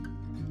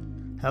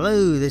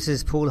Hello, this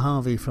is Paul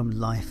Harvey from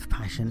Life,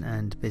 Passion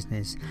and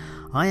Business.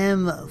 I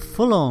am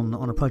full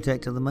on a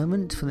project at the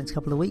moment for the next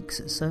couple of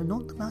weeks, so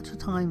not much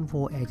time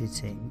for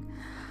editing.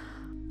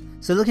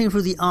 So looking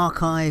through the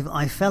archive,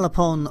 I fell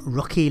upon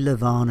Rocky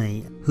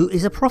Lalvani, who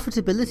is a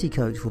profitability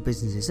coach for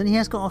businesses, and he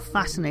has got a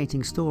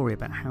fascinating story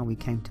about how he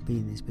came to be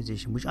in this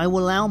position, which I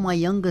will allow my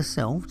younger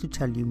self to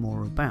tell you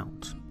more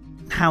about.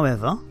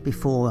 However,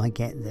 before I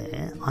get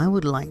there, I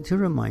would like to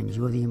remind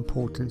you of the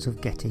importance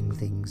of getting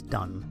things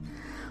done.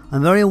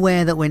 I'm very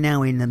aware that we're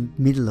now in the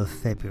middle of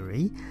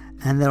February,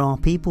 and there are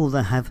people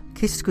that have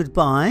kissed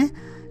goodbye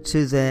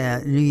to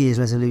their New Year's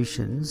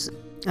resolutions,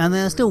 and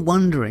they're still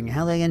wondering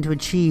how they're going to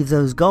achieve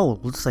those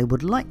goals they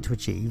would like to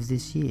achieve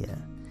this year.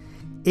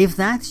 If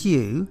that's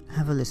you,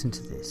 have a listen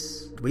to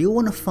this. We all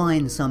want to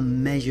find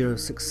some measure of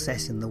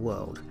success in the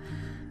world.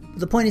 But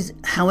the point is,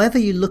 however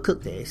you look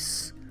at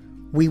this,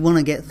 we want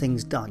to get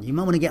things done. You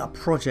might want to get a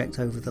project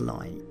over the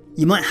line.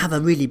 You might have a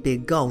really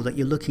big goal that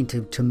you're looking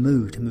to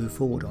move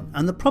forward on.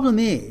 And the problem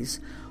is,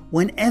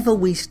 whenever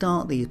we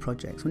start these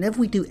projects, whenever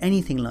we do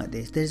anything like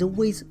this, there's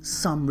always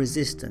some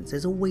resistance.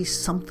 There's always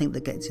something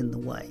that gets in the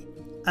way.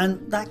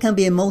 And that can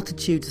be a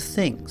multitude of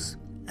things.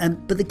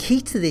 But the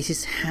key to this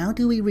is, how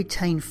do we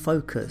retain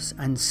focus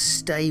and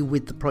stay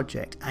with the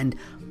project and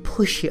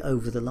push it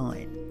over the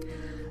line?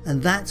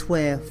 And that's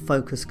where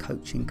focus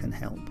coaching can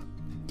help.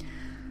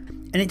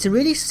 And it's a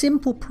really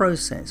simple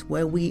process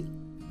where we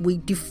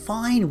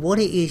define what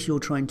it is you're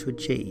trying to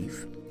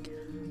achieve,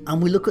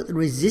 and we look at the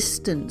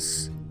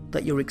resistance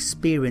that you're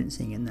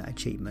experiencing in that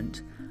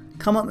achievement,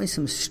 come up with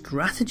some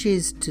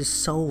strategies to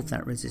solve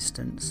that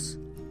resistance,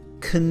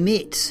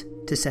 commit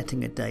to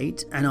setting a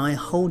date, and I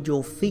hold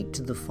your feet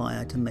to the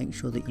fire to make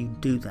sure that you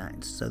do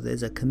that. So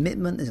there's a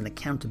commitment, there's an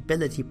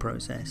accountability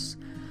process,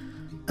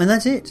 and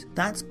that's it.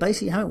 That's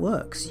basically how it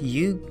works.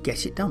 You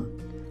get it done.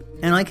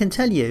 And I can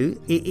tell you,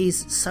 it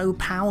is so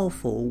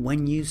powerful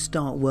when you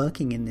start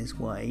working in this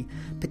way,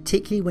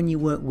 particularly when you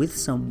work with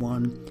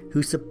someone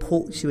who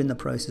supports you in the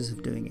process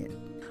of doing it.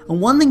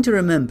 And one thing to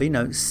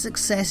remember,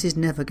 success is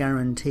never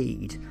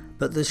guaranteed,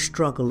 but the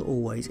struggle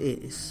always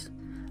is.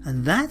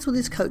 And that's what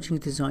this coaching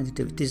is designed to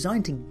do. It's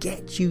designed to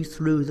get you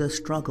through the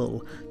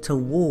struggle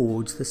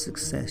towards the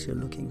success you're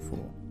looking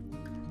for.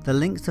 The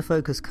links to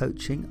Focus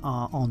Coaching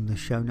are on the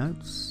show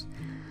notes.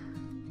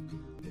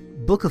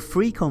 Book a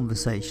free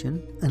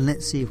conversation and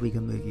let's see if we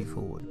can move you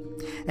forward.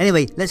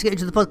 Anyway, let's get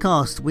into the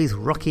podcast with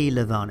Rocky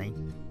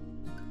Lalvani.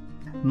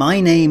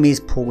 My name is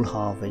Paul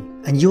Harvey,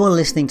 and you are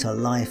listening to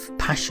Life,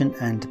 Passion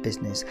and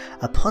Business,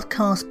 a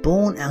podcast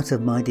born out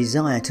of my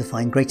desire to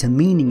find greater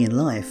meaning in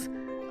life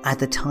at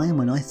the time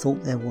when I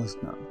thought there was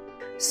none.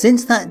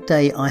 Since that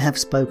day, I have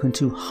spoken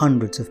to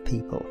hundreds of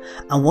people,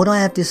 and what I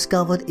have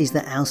discovered is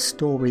that our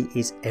story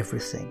is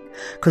everything.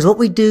 Because what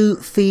we do,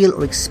 feel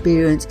or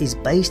experience is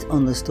based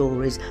on the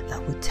stories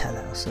that we tell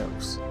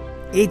ourselves.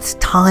 It's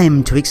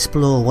time to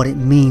explore what it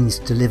means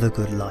to live a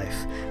good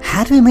life.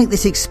 How do we make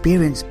this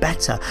experience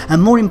better?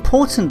 And more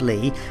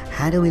importantly,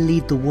 how do we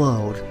lead the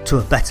world to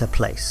a better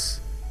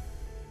place?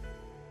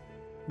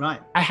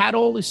 Right. I had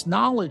all this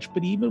knowledge,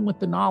 but even with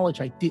the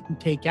knowledge, I didn't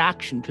take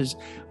action because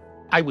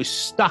I was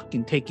stuck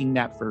in taking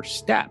that first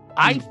step.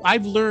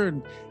 I've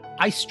learned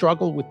I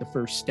struggle with the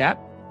first step,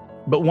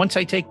 but once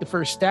I take the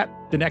first step,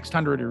 the next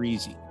 100 are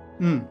easy.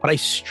 But I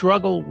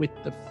struggle with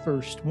the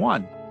first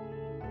one.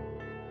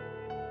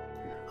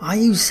 Are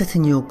you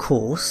setting your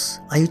course?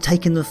 Are you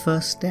taking the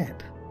first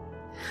step?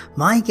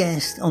 My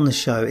guest on the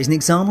show is an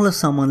example of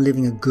someone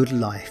living a good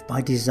life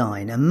by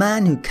design, a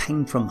man who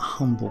came from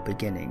humble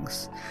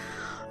beginnings.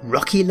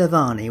 Rocky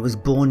Lalvani was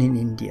born in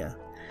India.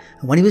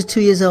 When he was 2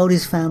 years old,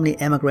 his family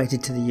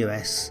emigrated to the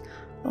US.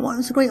 And while it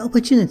was a great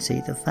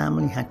opportunity, the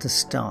family had to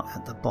start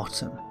at the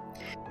bottom.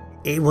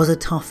 It was a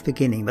tough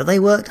beginning, but they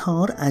worked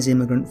hard, as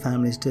immigrant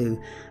families do,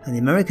 and the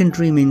American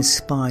dream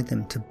inspired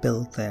them to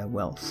build their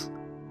wealth.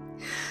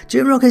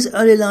 During Rocky's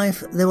early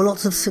life, there were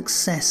lots of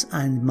success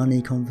and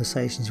money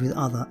conversations with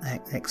other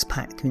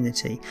expat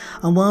community,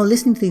 and while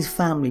listening to these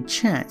family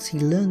chats, he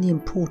learned the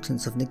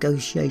importance of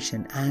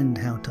negotiation and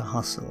how to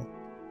hustle.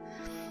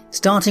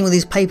 Starting with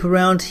his paper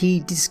round, he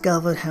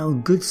discovered how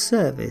good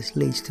service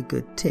leads to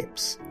good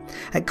tips.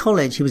 At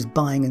college, he was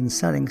buying and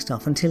selling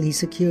stuff until he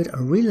secured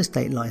a real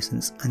estate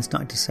license and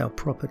started to sell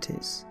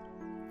properties.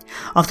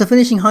 After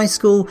finishing high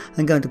school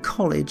and going to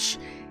college,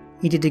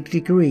 he did a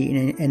degree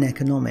in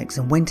economics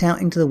and went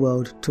out into the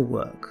world to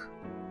work.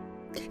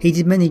 He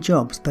did many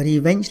jobs, but he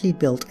eventually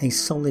built a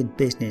solid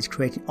business,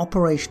 creating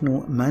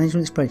operational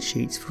management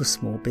spreadsheets for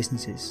small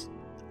businesses.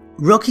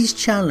 Rocky's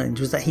challenge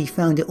was that he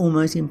found it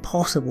almost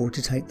impossible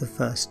to take the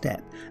first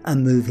step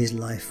and move his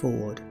life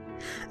forward.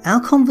 Our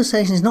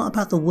conversation is not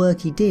about the work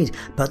he did,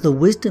 but the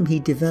wisdom he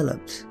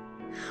developed.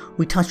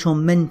 We touch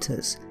on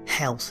mentors,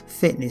 health,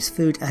 fitness,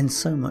 food and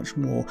so much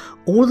more,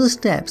 all the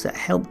steps that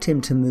helped him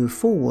to move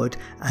forward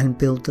and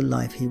build the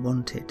life he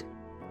wanted.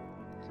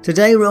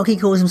 Today, Rocky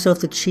calls himself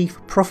the Chief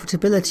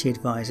Profitability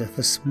Advisor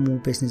for small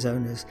business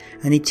owners,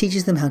 and he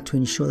teaches them how to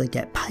ensure they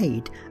get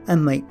paid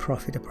and make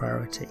profit a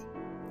priority.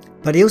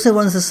 But he also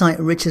runs the site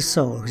Richer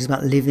Soul, which is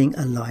about living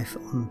a life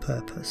on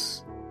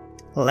purpose.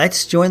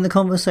 Let's join the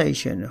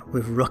conversation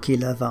with Rocky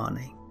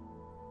Lalvani.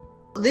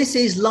 This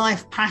is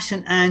Life,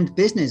 Passion and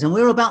Business, and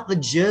we're about the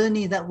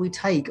journey that we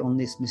take on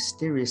this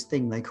mysterious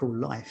thing they call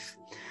life.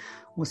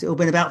 What's it all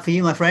been about for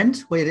you, my friend?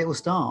 Where did it all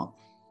start?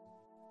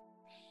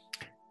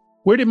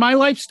 Where did my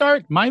life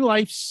start? My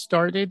life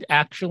started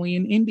actually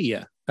in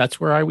India. That's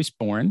where I was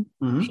born.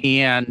 Mm-hmm.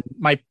 And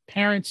my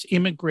parents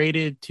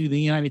immigrated to the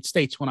United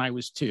States when I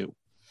was 2.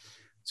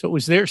 So it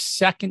was their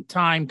second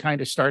time kind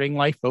of starting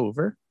life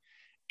over.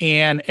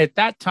 And at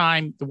that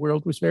time, the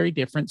world was very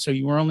different. So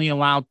you were only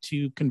allowed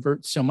to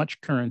convert so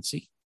much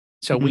currency.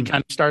 So we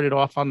kind of started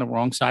off on the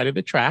wrong side of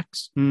the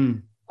tracks.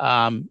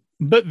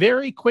 But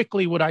very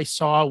quickly, what I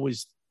saw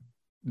was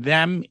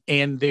them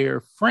and their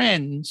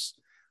friends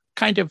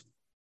kind of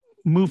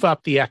move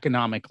up the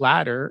economic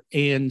ladder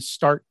and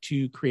start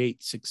to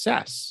create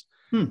success.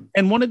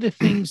 And one of the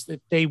things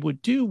that they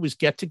would do was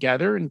get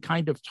together and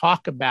kind of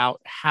talk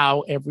about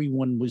how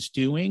everyone was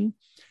doing,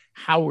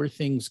 how were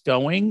things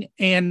going.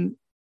 And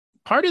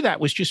part of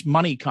that was just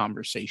money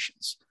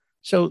conversations.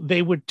 So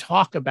they would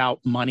talk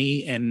about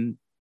money and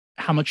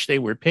how much they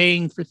were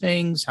paying for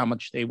things, how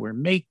much they were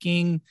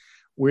making,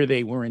 where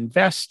they were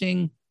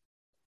investing.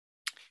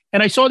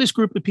 And I saw this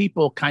group of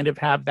people kind of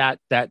have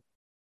that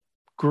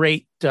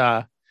great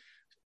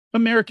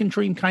American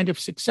dream kind of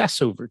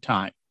success over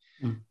time.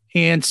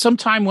 And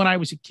sometime when I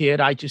was a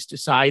kid, I just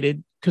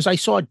decided, because I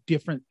saw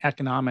different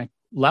economic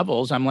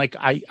levels, I'm like,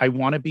 I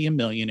want to be a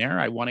millionaire.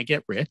 I want to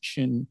get rich.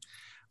 And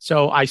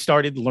so I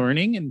started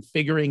learning and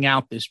figuring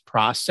out this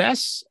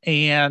process.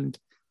 And,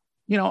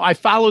 I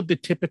followed the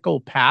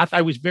typical path.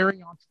 I was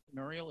very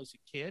entrepreneurial as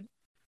a kid,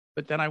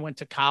 but then I went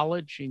to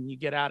college, and you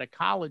get out of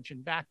college.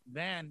 And back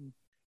then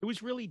it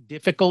was really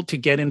difficult to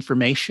get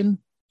information.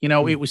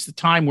 It was the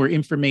time where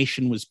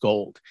information was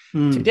gold.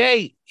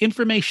 Today,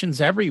 information's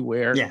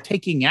everywhere. Yeah.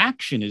 Taking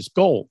action is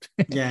gold.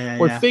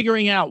 Or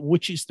figuring out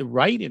which is the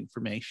right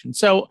information.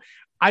 So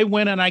I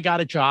went and I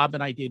got a job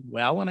and I did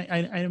well. And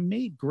I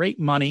made great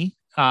money.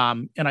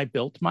 And I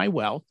built my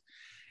wealth.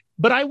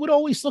 But I would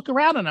always look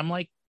around and I'm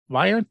like,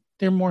 why aren't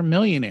there more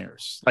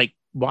millionaires? Like,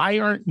 why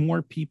aren't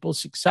more people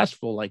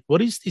successful? Like,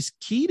 what is this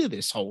key to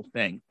this whole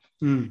thing?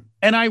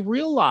 And I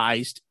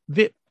realized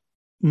that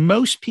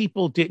most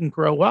people didn't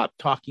grow up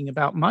talking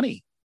about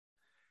money.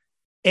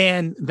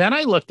 And then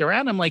I looked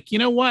around, I'm like, you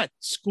know what?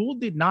 School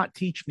did not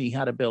teach me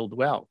how to build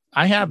wealth.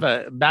 I have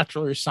a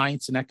Bachelor of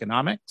Science in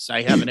Economics.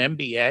 I have an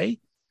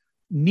MBA.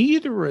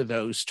 Neither of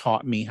those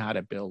taught me how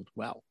to build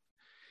wealth.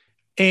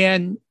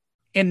 And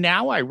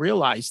now I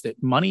realize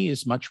that money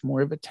is much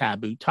more of a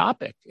taboo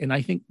topic. And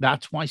I think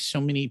that's why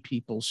so many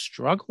people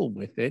struggle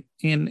with it.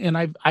 And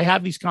I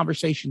have these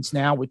conversations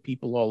now with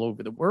people all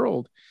over the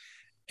world.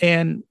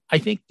 And I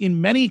think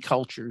in many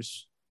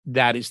cultures,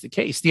 that is the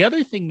case. The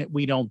other thing that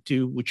we don't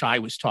do, which I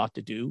was taught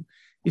to do,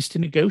 is to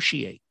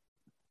negotiate,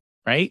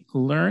 right?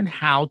 Learn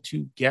how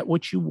to get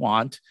what you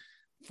want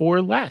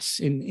for less.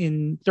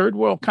 In third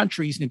world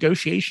countries,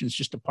 negotiation is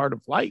just a part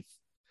of life.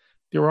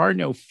 There are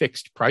no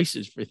fixed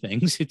prices for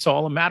things. It's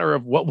all a matter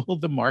of what will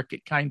the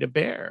market kind of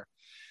bear.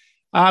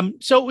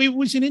 So it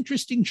was an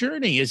interesting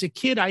journey. As a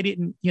kid, I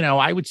didn't,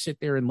 I would sit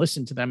there and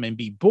listen to them and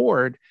be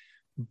bored.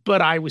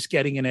 But I was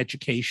getting an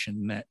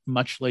education that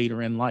much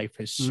later in life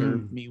has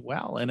served me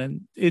well.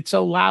 And it's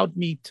allowed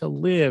me to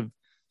live,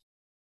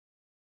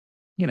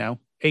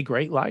 a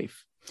great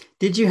life.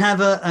 Did you have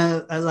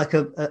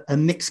a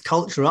mixed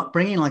culture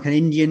upbringing, like an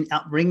Indian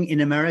upbringing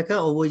in America?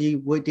 Or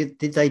did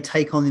they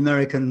take on the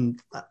American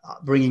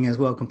upbringing as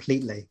well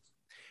completely?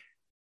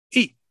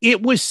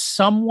 It was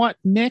somewhat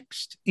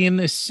mixed in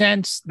the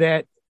sense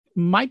that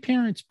my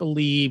parents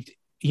believed,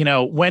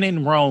 when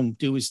in Rome,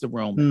 do as the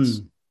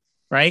Romans.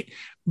 Right.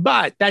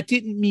 But that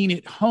didn't mean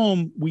at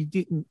home we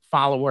didn't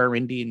follow our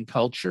Indian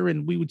culture,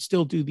 and we would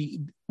still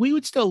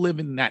live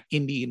in that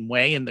Indian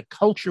way. And the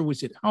culture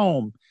was at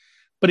home,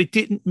 but it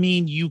didn't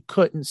mean you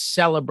couldn't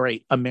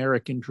celebrate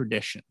American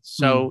traditions.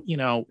 So,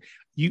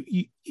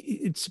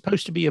 it's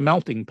supposed to be a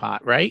melting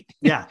pot, right?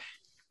 Yeah.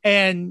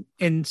 and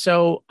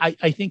so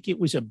I think it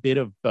was a bit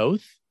of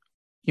both.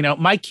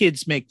 My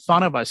kids make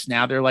fun of us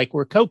now. They're like,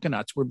 we're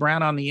coconuts. We're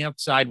brown on the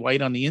outside,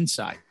 white on the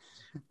inside.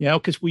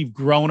 Because we've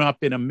grown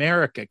up in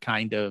America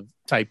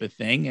type of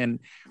thing.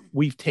 And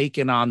we've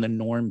taken on the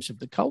norms of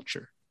the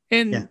culture.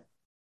 And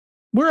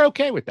we're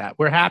okay with that.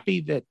 We're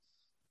happy that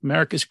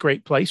America's a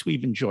great place.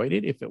 We've enjoyed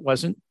it. If it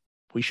wasn't,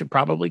 we should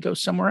probably go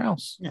somewhere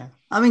else. Yeah.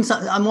 I mean,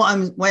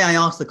 way I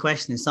ask the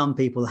question is some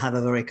people have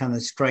a very kind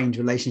of strange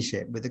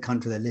relationship with the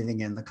country they're living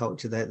in, the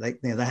culture that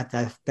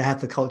they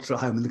have the culture at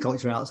home and the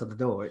culture outside the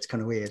door. It's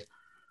kind of weird.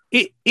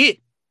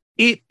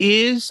 It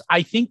is,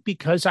 I think,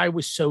 because I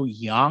was so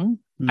young,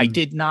 I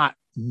did not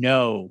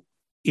know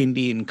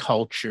Indian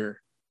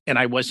culture and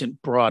I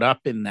wasn't brought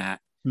up in that.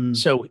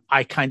 So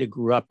I kind of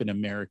grew up in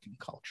American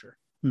culture.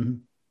 Mm-hmm.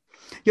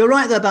 You're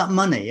right though about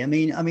money. I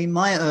mean,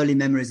 my early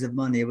memories of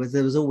money was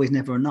there was always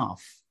never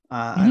enough.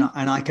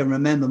 And I can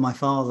remember my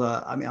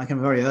father. I can have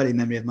a very early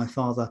memory of my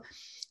father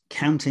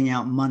counting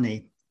out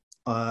money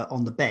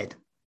on the bed,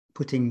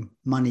 putting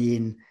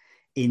money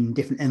in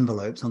different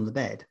envelopes on the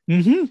bed.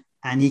 Mm-hmm.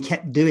 And he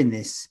kept doing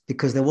this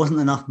because there wasn't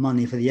enough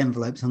money for the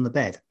envelopes on the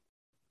bed.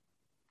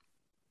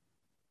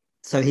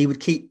 So he would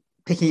keep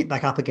picking it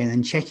back up again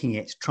and checking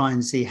it to try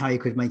and see how he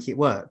could make it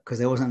work, because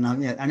there wasn't enough.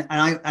 You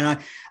know,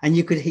 and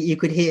you could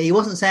hear he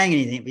wasn't saying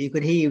anything, but you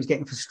could hear he was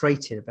getting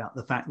frustrated about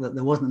the fact that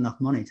there wasn't enough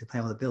money to pay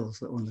all the bills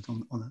that were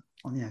on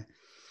you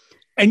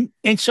know.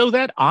 And so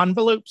that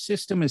envelope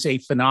system is a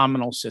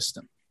phenomenal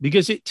system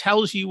because it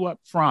tells you up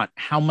front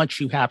how much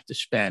you have to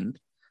spend,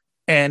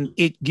 and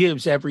it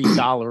gives every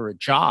dollar a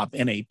job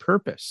and a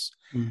purpose.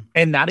 Mm.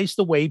 And that is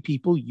the way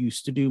people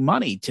used to do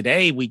money.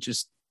 Today, we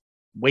just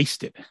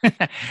waste it.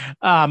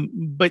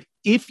 But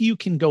if you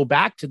can go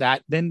back to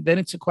that, then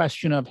it's a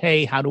question of,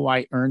 hey, how do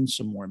I earn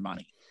some more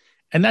money?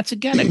 And that's,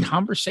 again, a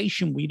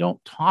conversation we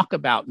don't talk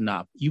about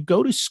enough. You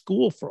go to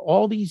school for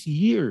all these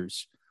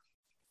years.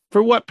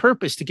 For what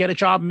purpose? To get a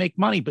job and make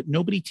money, but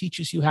nobody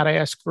teaches you how to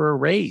ask for a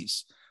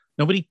raise.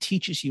 Nobody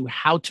teaches you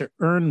how to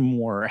earn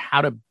more,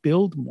 how to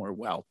build more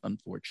wealth,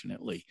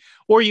 unfortunately.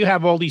 Or you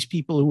have all these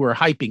people who are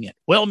hyping it.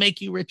 We'll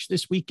make you rich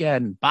this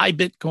weekend. Buy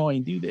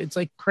Bitcoin. Do that. It's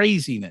like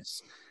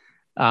craziness.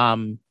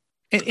 And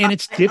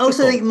it's difficult. I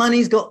also think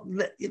money's got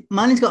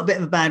a bit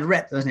of a bad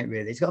rep, doesn't it?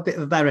 Really, it's got a bit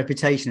of a bad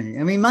reputation.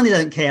 I mean, money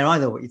don't care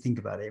either what you think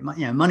about it.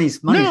 You know,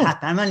 money's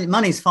happy.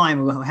 Money's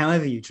fine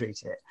however you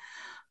treat it.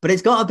 But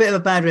it's got a bit of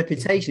a bad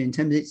reputation in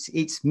terms of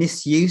its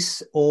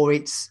misuse, or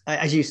it's,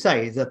 as you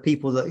say, the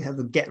people that have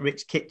the get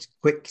rich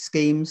quick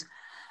schemes,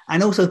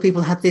 and also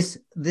people have this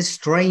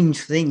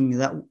strange thing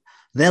that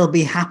they'll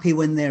be happy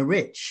when they're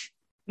rich.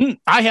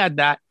 I had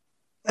that.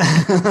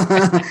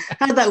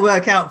 How'd that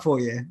work out for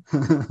you?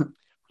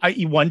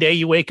 One day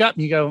you wake up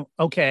and you go,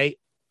 okay,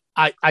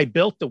 I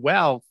built the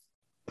wealth.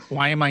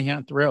 Why am I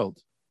not thrilled?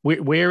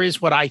 Where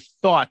is what I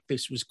thought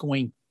this was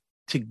going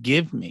to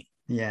give me?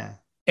 Yeah.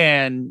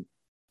 And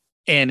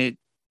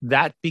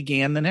that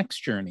began the next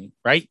journey,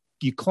 right?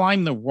 You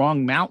climb the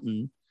wrong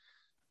mountain,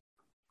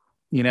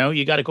 you know,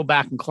 you got to go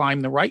back and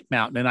climb the right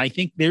mountain. And I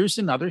think there's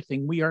another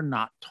thing we are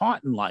not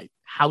taught in life: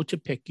 how to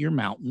pick your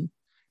mountain,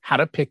 how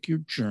to pick your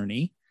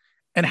journey,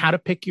 and how to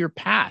pick your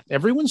path.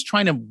 Everyone's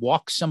trying to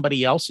walk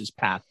somebody else's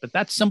path, but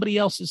that's somebody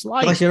else's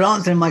life. Gosh, you're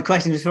answering my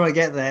question before I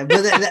get there.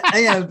 But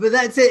but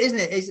that's it, isn't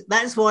it?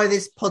 That's why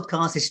this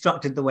podcast is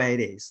structured the way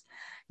it is.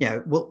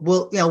 You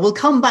know, we'll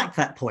come back to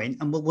that point,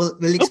 and we'll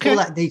explore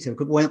that detail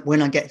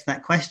when I get to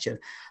that question.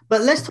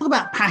 But let's talk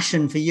about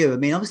passion for you. I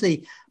mean,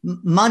 obviously,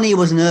 money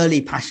was an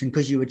early passion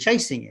because you were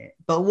chasing it.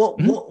 But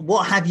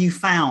what have you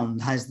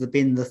found has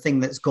been the thing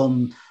that's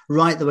gone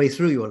right the way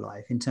through your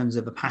life in terms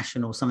of a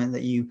passion or something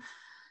that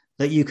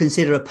you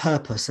consider a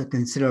purpose, or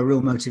consider a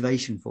real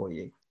motivation for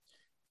you?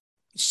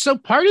 So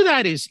part of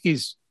that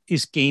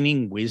is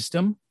gaining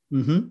wisdom,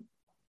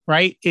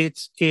 right?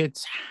 It's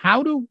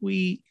how do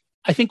we?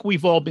 I think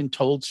we've all been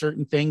told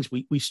certain things.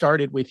 We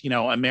started with,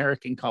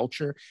 American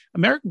culture.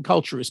 American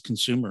culture is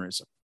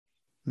consumerism,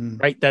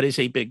 right? That is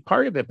a big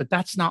part of it, but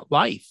that's not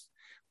life.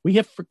 We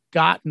have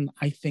forgotten,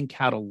 I think,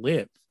 how to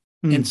live.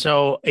 And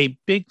so a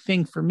big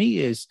thing for me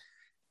is,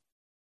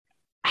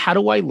 how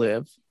do I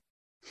live?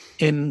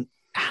 And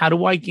how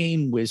do I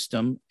gain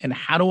wisdom? And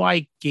how do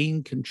I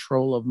gain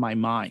control of my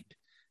mind?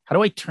 How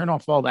do I turn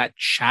off all that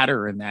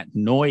chatter and that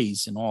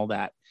noise and all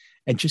that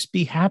and just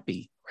be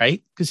happy?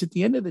 Right? Because at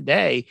the end of the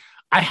day,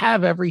 I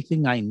have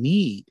everything I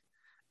need.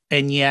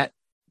 And yet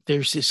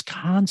there's this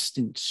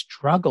constant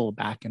struggle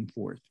back and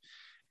forth.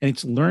 And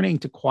it's learning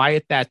to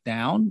quiet that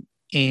down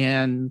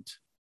and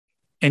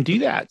do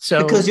that.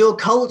 So because your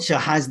culture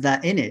has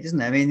that in it,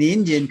 isn't it? I mean, the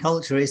Indian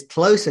culture is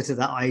closer to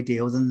that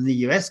ideal than the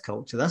US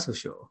culture, that's for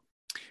sure.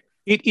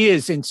 It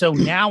is. And so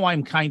now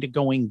I'm kind of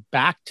going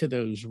back to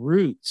those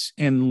roots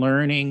and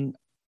learning.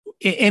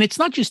 And it's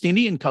not just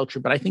Indian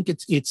culture, but I think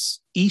it's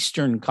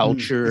Eastern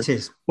culture, it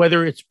is.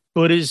 Whether it's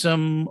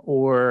Buddhism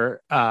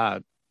or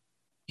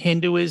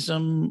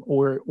Hinduism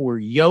or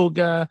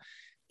yoga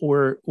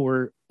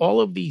or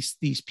all of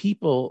these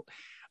people.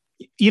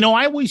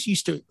 I always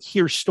used to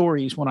hear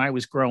stories when I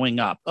was growing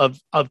up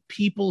of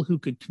people who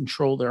could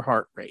control their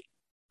heart rate,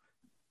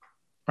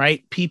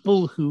 right?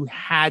 People who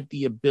had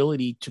the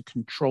ability to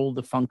control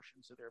the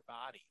functions of their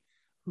body,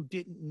 who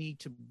didn't need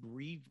to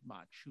breathe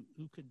much,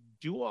 who could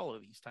do all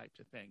of these types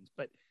of things.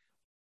 But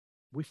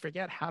we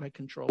forget how to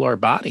control our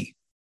body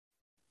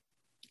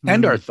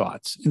and our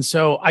thoughts. And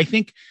so I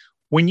think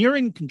when you're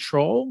in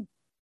control,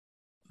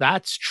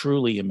 that's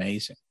truly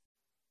amazing.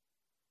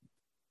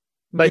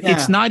 But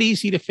it's not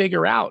easy to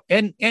figure out.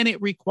 And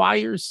it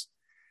requires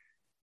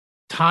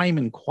time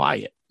and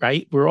quiet,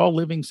 right? We're all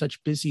living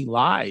such busy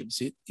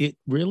lives. It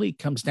really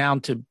comes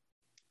down to,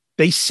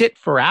 they sit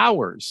for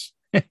hours.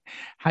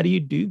 How do you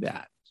do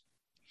that?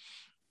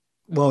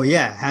 Well,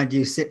 yeah. How do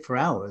you sit for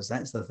hours?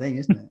 That's the thing,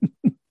 isn't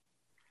it?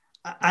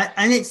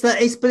 And it's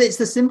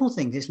the simple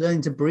things. It's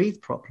learning to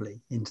breathe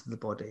properly into the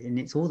body, and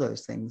it's all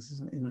those things,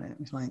 isn't it?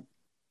 It's like,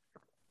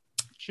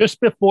 just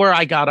before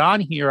I got on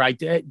here, I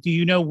did. Do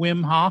you know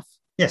Wim Hof?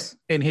 Yes.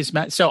 In his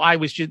so I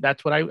was just,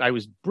 that's what I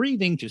was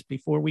breathing just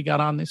before we got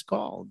on this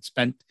call and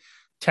spent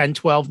 10,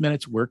 12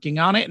 minutes working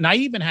on it. And I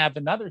even have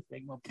another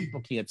thing. Well,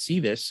 people can't see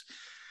this.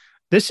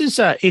 This is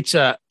it's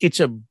a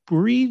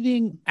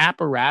breathing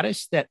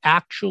apparatus that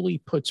actually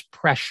puts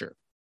pressure.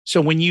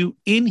 So when you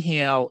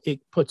inhale, it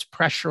puts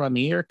pressure on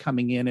the air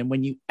coming in. And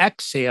when you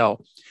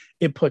exhale,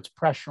 it puts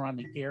pressure on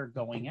the air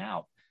going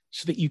out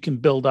so that you can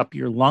build up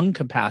your lung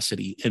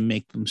capacity and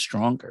make them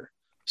stronger.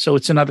 So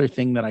it's another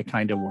thing that I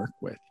kind of work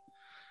with.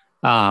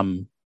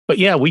 But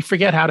yeah, we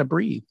forget how to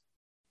breathe.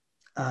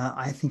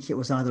 I think it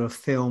was either a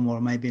film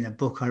or maybe in a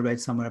book I read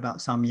somewhere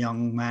about some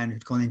young man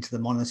who'd gone into the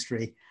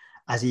monastery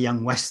as a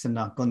young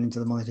Westerner, gone into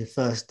the monastery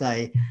first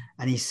day,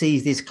 and he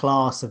sees this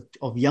class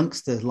of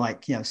youngsters,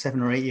 like,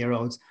 7 or 8 year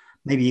olds,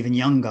 maybe even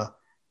younger,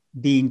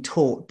 being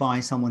taught by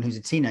someone who's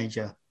a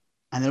teenager,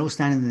 and they're all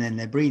standing there and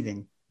they're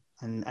breathing,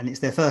 and it's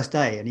their first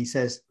day. And he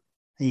said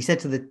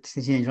to the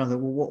teenager, well,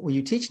 what were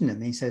you teaching them?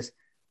 And he says,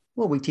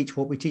 well, we teach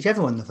what we teach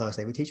everyone the first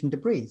day. We teach them to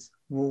breathe.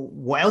 Well,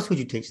 what else would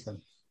you teach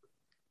them?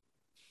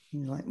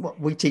 Like, what,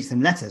 we teach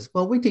them letters.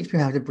 Well, we teach people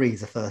how to breathe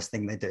the first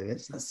thing they do.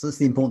 That's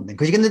the important thing,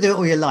 because you're going to do it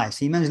all your life.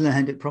 So you might as well learn how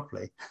to do it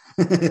properly.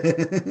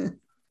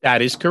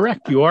 That is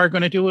correct. You are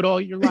going to do it all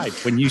your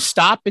life. When you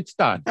stop, it's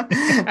done.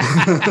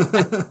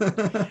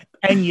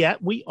 And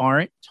yet we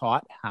aren't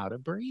taught how to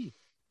breathe.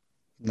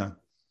 No,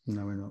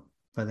 we're not.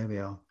 But there we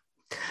are.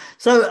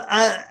 So,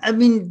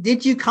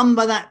 did you come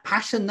by that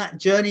passion, that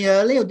journey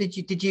early, or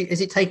did you,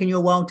 has it taken you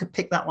a while to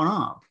pick that one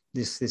up?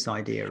 This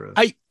idea of...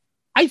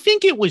 I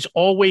think it was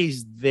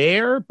always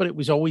there, but it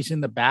was always in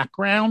the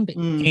background.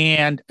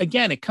 And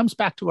again, it comes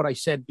back to what I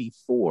said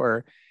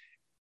before.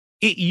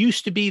 It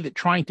used to be that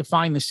trying to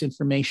find this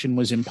information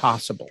was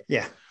impossible.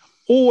 Yeah.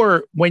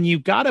 Or when you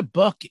got a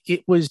book,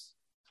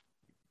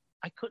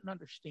 I couldn't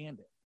understand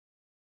it.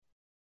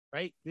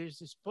 Right? There's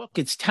this book,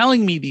 it's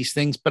telling me these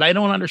things, but I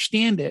don't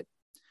understand it.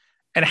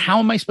 And how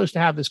am I supposed to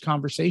have this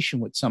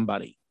conversation with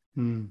somebody?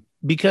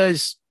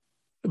 Because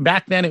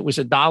back then it was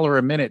 $1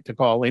 a minute to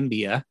call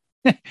India.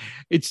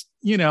 It's,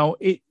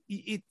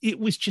 it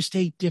was just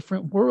a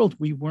different world.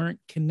 We weren't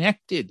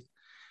connected.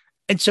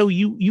 And so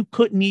you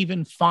couldn't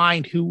even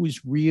find who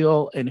was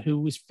real and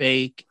who was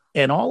fake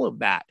and all of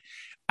that.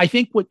 I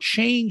think what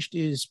changed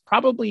is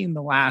probably in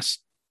the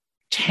last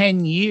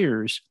 10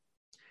 years,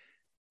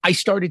 I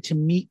started to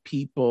meet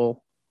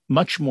people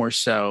much more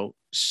so,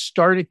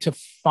 started to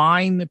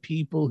find the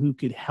people who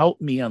could help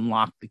me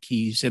unlock the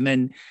keys. And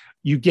then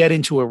you get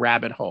into a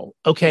rabbit hole.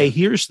 Okay,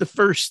 here's the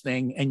first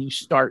thing, and you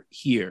start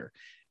here.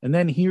 And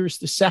then here's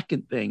the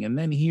second thing, and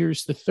then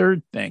here's the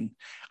third thing.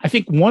 I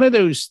think one of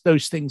those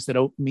things that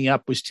opened me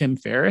up was Tim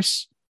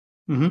Ferriss.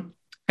 And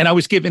I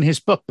was given his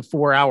book, The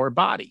 4-Hour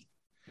Body.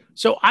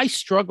 So I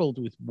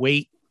struggled with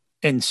weight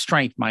and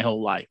strength my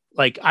whole life.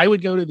 Like, I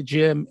would go to the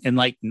gym and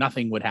like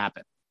nothing would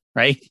happen,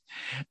 right?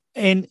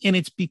 And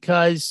it's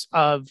because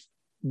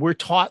we're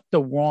taught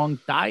the wrong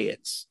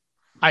diets.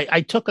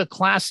 I took a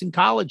class in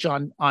college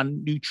on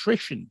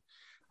nutrition.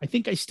 I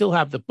think I still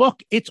have the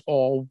book. It's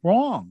all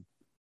wrong.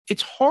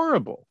 It's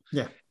horrible.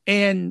 Yeah.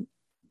 And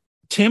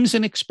Tim's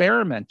an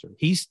experimenter.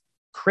 He's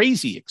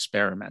crazy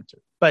experimenter,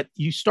 but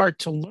you start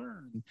to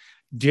learn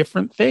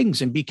different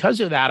things. And because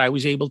of that, I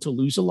was able to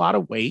lose a lot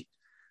of weight.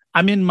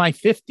 I'm in my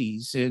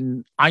 50s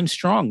and I'm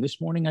strong. This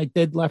morning I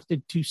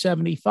deadlifted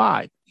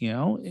 275,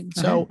 and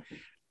so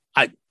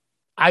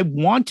I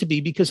want to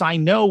be, because I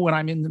know when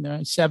I'm in the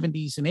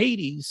 70s and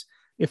 80s,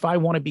 if I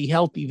want to be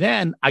healthy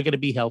then, I got to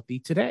be healthy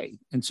today.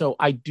 And so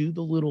I do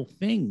the little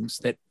things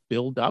that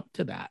build up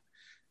to that.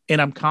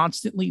 And I'm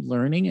constantly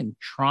learning and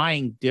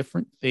trying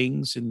different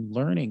things and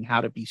learning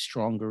how to be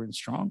stronger and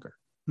stronger.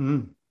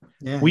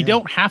 We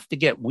don't have to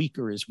get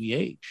weaker as we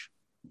age.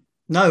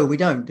 No, we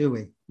don't, do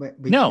we?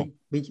 No.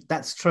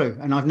 That's true.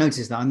 And I've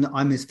noticed that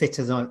I'm as fit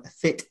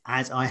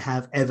as I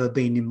have ever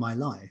been in my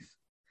life,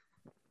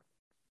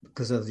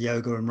 because of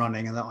yoga and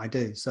running and that I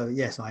do. So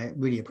yes, I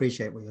really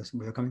appreciate where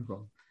you're coming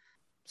from.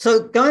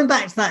 So going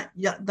back to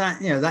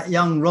that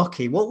young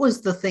Rocky, what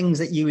was the things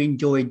that you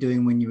enjoyed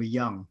doing when you were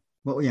young?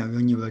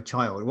 When you were a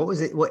child, what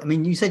was it?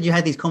 You said you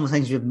had these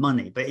conversations with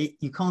money, but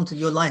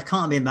your life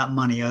can't be about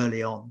money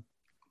early on.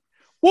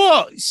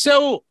 Well,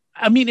 so,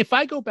 if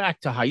I go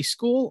back to high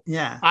school,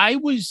 I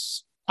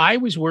was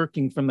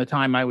working from the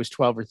time I was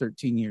 12 or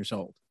 13 years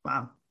old.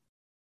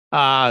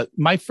 Wow.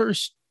 My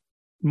first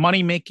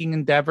money-making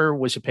endeavor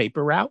was a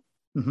paper route.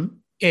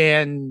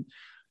 And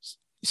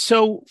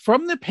so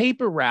from the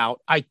paper route,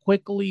 I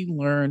quickly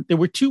learned there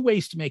were 2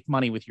 ways to make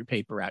money with your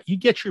paper route. You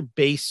get your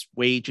base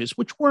wages,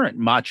 which weren't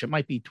much. It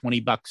might be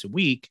 $20 a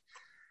week,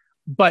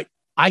 but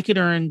I could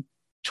earn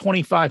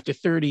 25 to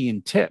 30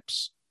 in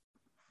tips,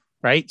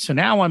 right? So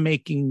now I'm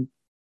making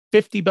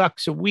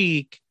 $50 a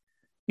week,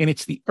 and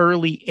it's the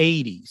early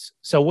 80s.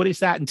 So what is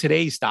that in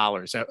today's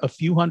dollars? A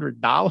few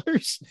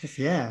 $100s?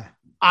 Yeah.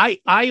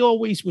 I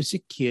always was a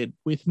kid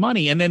with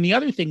money. And then the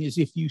other thing is,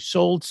 if you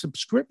sold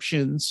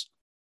subscriptions,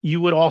 you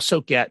would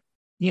also get,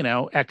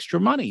 extra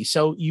money.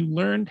 So you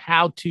learned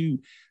how to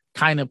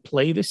kind of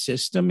play the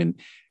system. And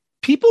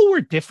People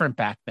were different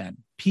back then.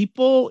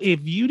 People, if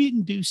you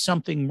didn't do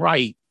something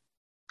right,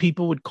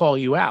 people would call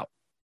you out.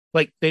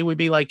 Like they would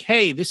be like,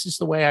 hey, this is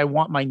the way I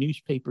want my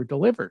newspaper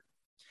delivered.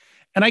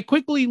 And I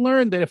quickly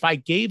learned that if I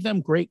gave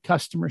them great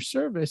customer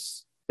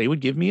service, they would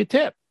give me a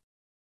tip.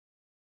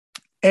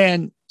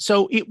 And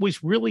so it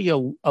was really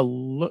a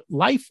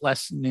life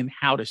lesson in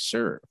how to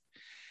serve.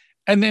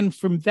 And then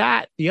from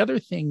that, the other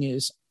thing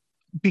is,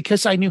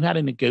 because I knew how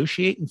to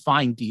negotiate and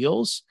find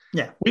deals.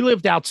 Yeah. We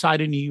lived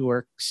outside of New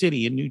York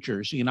City in New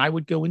Jersey, and I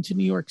would go into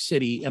New York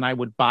City and I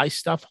would buy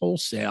stuff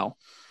wholesale,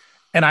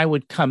 and I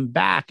would come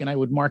back and I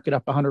would mark it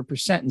up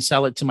 100% and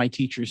sell it to my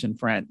teachers and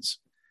friends.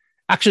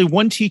 Actually,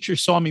 one teacher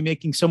saw me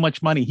making so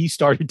much money, he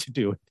started to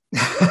do it.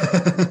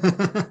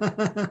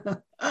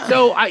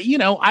 So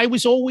I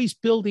was always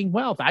building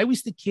wealth. I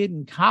was the kid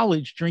in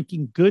college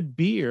drinking good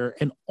beer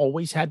and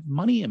always had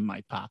money in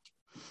my pocket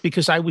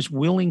because I was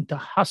willing to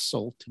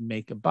hustle to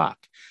make a buck.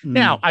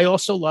 Now, I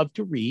also love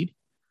to read.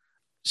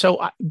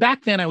 So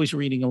back then I was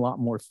reading a lot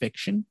more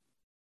fiction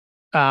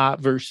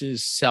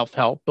versus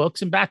self-help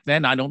books. And back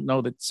then, I don't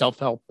know that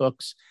self-help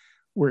books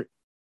were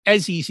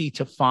as easy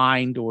to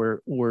find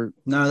or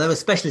no, there were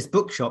specialist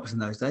bookshops in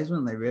those days,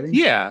 weren't they, really?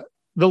 Yeah.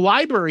 The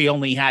library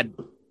only had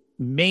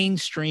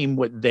mainstream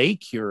what they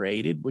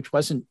curated, which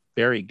wasn't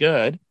very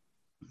good.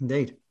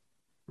 Indeed.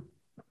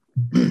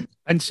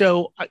 And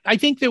so I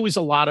think there was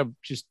a lot of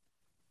just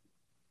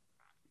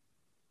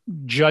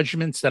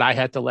judgments that I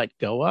had to let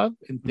go of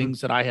and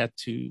things that I had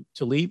to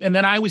leave. And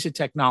then I was a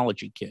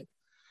technology kid.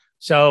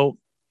 So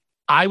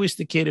I was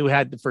the kid who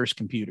had the first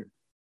computer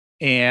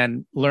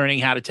and learning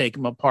how to take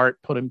them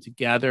apart, put them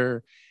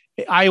together.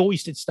 I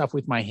always did stuff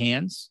with my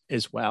hands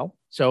as well.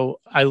 So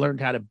I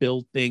learned how to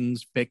build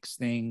things, fix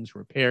things,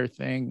 repair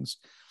things,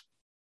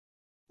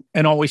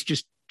 and always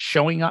just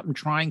showing up and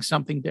trying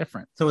something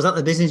different. So was that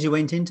the business you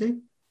went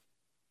into?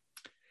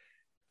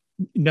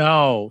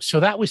 No. So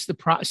that was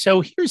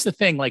so here's the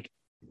thing. Like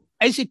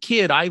as a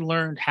kid, I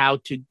learned how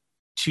to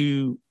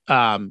build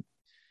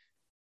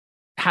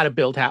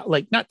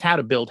not how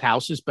to build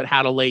houses, but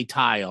how to lay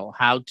tile,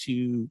 how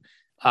to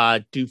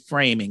do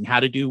framing, how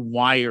to do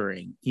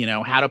wiring,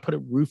 how to put a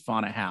roof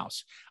on a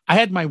house. I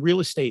had my real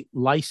estate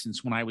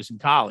license when I was in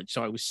college.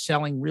 So I was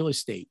selling real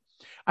estate.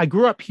 I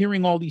grew up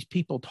hearing all these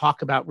people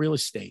talk about real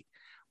estate,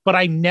 but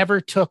I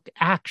never took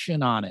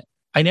action on it.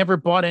 I never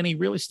bought any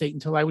real estate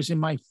until I was in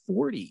my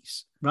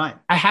 40s. Right.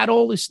 I had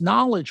all this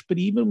knowledge, but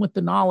even with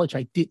the knowledge,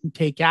 I didn't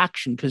take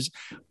action because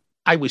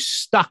I was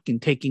stuck in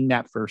taking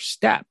that first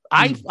step.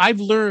 I've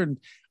learned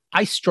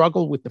I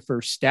struggle with the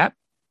first step,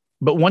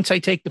 but once I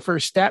take the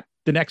first step,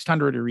 the next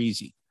 100 are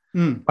easy.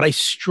 But I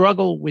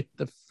struggle with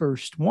the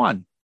first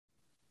one.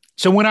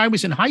 So when I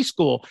was in high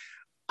school,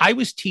 I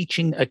was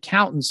teaching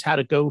accountants how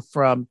to go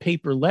from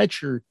paper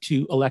ledger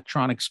to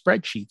electronic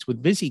spreadsheets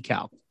with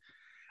VisiCalc.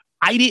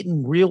 I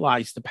didn't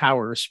realize the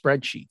power of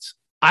spreadsheets.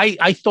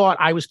 I thought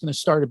I was going to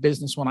start a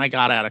business when I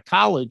got out of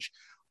college.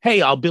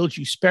 Hey, I'll build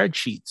you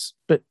spreadsheets.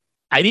 But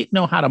I didn't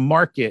know how to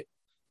market.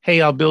 Hey,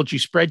 I'll build you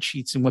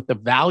spreadsheets and what the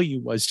value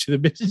was to the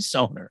business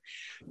owner.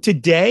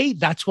 Today,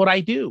 that's what I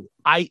do.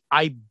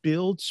 I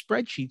build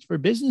spreadsheets for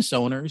business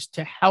owners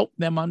to help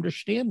them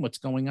understand what's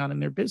going on in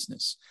their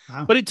business.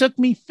 Wow. But it took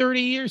me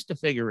 30 years to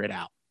figure it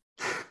out.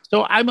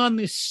 So I'm on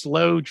this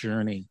slow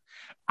journey.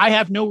 I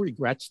have no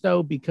regrets,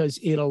 though, because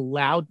it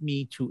allowed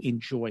me to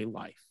enjoy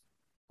life,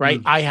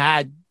 right? I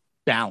had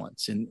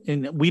balance,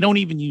 and we don't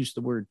even use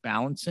the word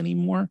balance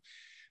anymore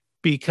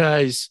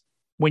because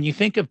when you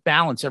think of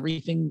balance,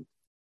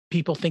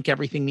 people think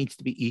everything needs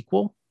to be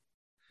equal,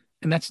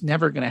 and that's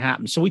never going to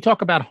happen. So we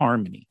talk about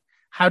harmony.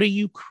 How do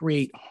you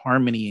create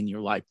harmony in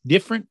your life?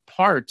 Different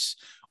parts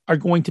are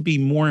going to be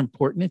more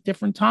important at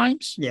different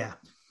times. Yeah.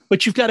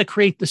 But you've got to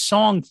create the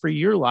song for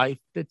your life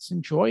that's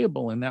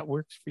enjoyable and that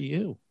works for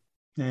you.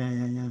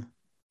 Yeah.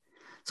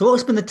 So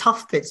what's been the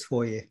tough bits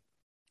for you?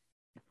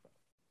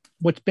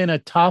 What's been the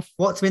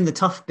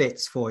tough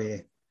bits for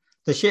you?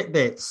 The shit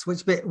bits.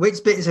 Which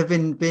bits have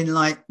been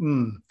like,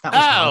 that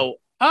was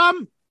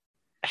hard.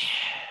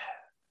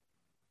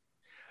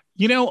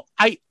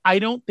 I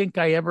don't think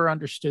I ever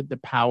understood the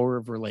power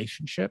of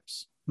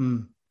relationships.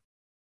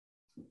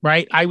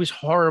 Right? I was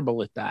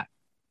horrible at that.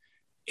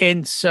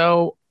 And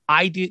so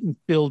I didn't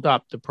build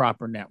up the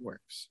proper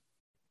networks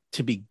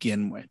to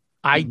begin with.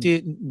 I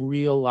didn't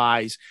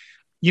realize,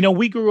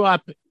 we grew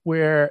up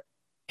where,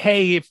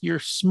 hey, if you're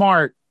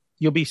smart,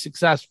 you'll be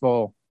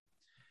successful.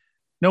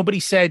 Nobody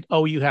said,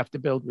 oh, you have to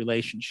build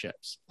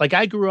relationships. Like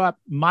I grew up,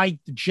 my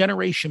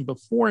generation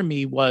before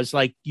me was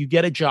like, you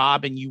get a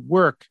job and you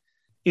work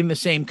in the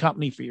same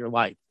company for your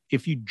life.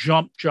 If you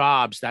jump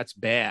jobs, that's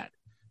bad.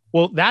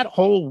 Well, that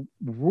whole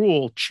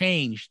rule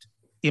changed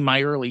in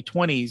my early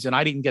 20s and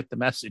I didn't get the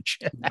message.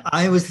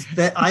 I was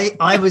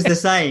the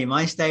same.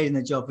 I stayed in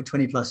the job for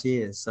 20 plus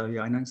years. So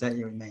yeah, I know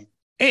exactly what you mean.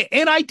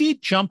 And I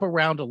did jump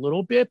around a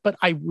little bit, but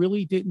I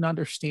really didn't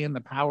understand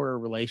the power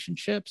of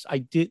relationships. I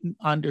didn't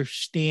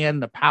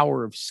understand the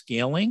power of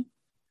scaling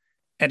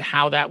and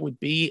how that would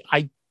be.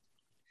 I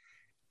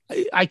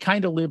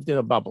kind of lived in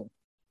a bubble.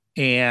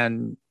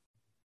 And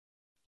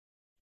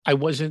I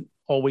wasn't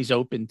always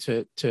open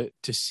to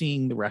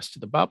seeing the rest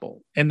of the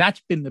bubble. And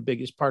that's been the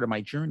biggest part of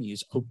my journey,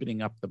 is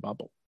opening up the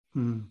bubble.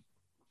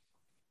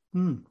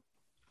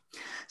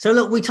 So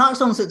look, we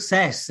touched on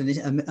success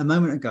a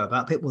moment ago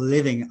about people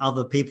living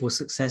other people's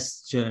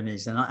success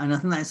journeys. And I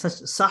think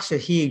that's such a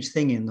huge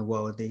thing in the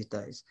world these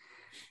days,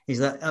 is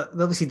that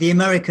obviously the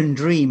American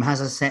dream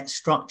has a set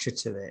structure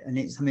to it. And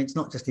it's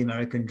not just the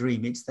American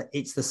dream, it's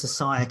the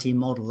society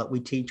model that we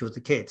teach with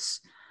the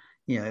kids,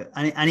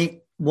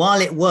 and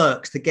while it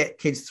works to get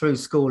kids through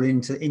school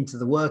into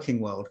the working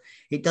world,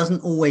 it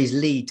doesn't always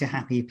lead to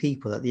happy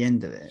people at the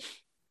end of it.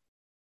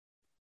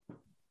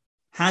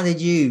 How did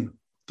you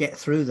get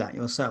through that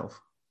yourself?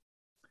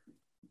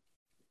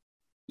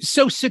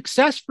 So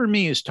success for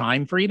me is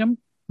time freedom,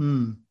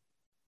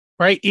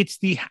 right? It's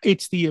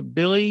the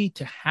ability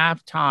to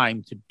have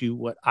time to do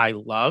what I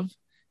love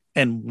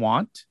and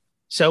want.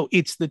 So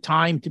it's the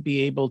time to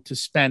be able to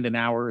spend an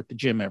hour at the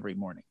gym every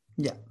morning.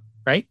 Yeah.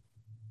 Right.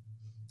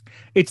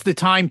 It's the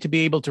time to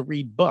be able to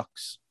read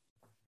books.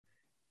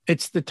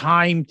 It's the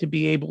time to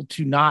be able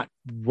to not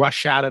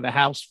rush out of the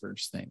house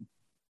first thing.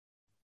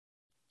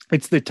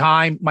 It's the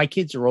time, my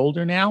kids are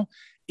older now.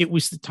 It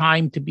was the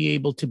time to be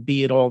able to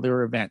be at all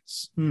their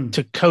events,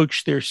 to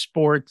coach their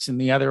sports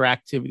and the other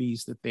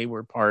activities that they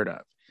were part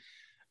of.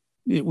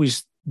 It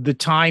was the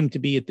time to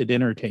be at the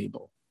dinner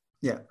table.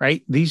 Yeah.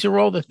 Right. These are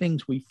all the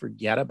things we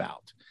forget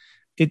about.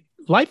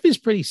 Life is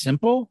pretty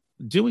simple.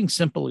 Doing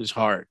simple is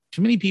hard.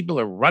 Too many people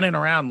are running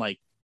around like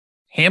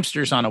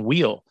hamsters on a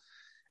wheel.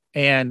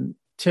 And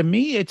to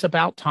me, it's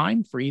about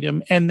time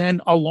freedom. And then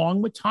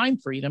along with time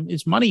freedom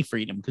is money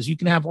freedom, because you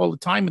can have all the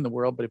time in the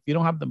world, but if you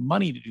don't have the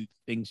money to do the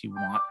things you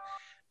want,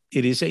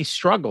 it is a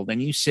struggle. Then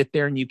you sit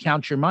there and you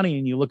count your money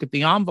and you look at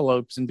the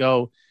envelopes and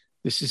go,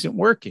 this isn't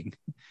working.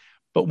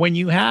 But when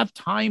you have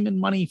time and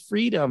money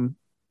freedom,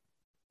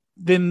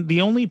 then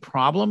the only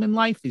problem in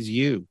life is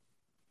you.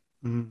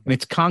 And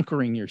it's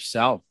conquering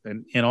yourself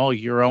and all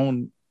your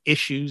own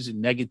issues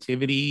and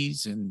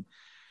negativities and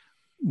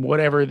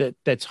whatever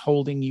that's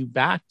holding you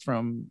back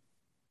from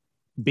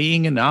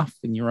being enough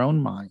in your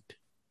own mind.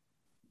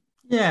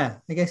 Yeah,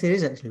 I guess it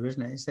is actually,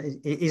 isn't it?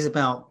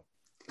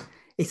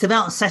 It's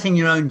about setting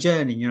your own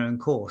journey, your own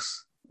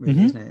course,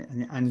 really, isn't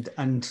it?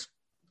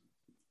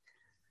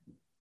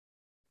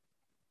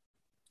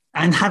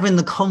 And having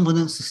the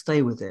confidence to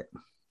stay with it.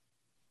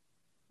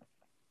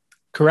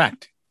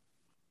 Correct.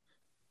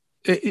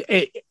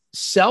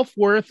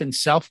 Self-worth and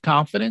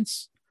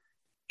self-confidence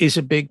is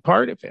a big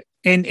part of it.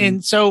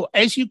 And so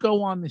as you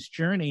go on this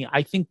journey,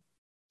 I think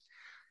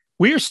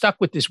we are stuck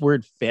with this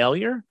word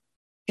failure.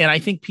 And I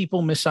think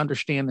people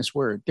misunderstand this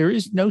word. There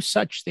is no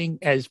such thing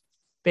as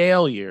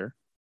failure.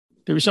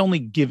 There's only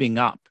giving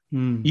up.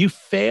 You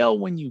fail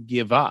when you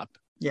give up.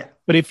 Yeah.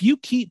 But if you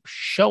keep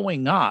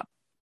showing up,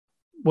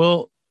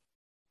 well,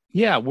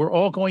 yeah, we're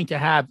all going to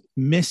have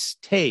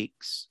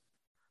mistakes,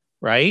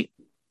 right?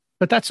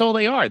 But that's all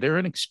they are. They're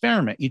an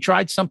experiment. You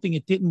tried something,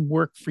 it didn't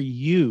work for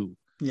you.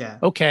 Yeah.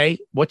 Okay.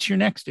 What's your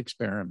next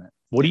experiment?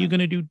 What are you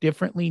going to do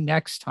differently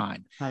next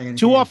time?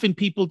 Too often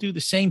people do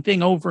the same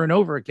thing over and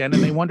over again,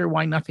 and they wonder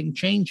why nothing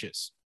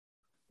changes.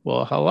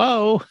 Well,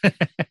 hello.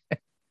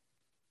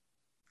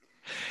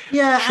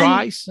 Yeah.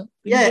 Try something.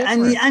 Yeah.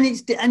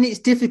 And it's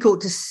difficult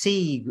to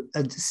see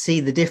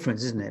the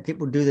difference, isn't it?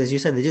 People do, as you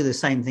said, they do the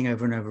same thing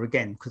over and over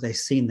again because they've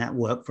seen that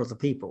work for other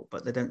people,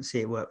 but they don't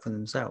see it work for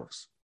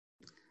themselves.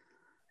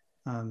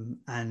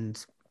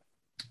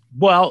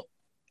 Well,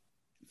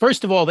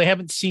 first of all, they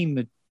haven't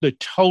seen the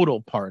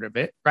total part of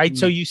it, right?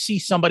 So you see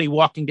somebody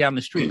walking down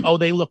the street. Oh,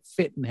 they look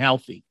fit and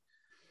healthy.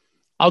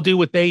 I'll do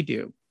what they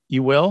do.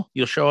 You will.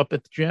 You'll show up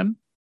at the gym.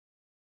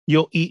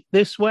 You'll eat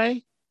this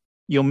way.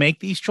 You'll make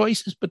these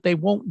choices, but they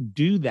won't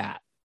do that,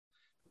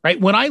 right?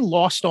 When I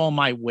lost all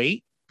my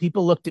weight,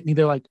 people looked at me.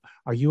 They're like,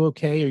 are you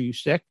okay? Are you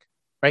sick?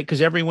 Right?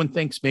 Because everyone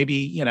thinks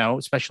maybe,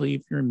 especially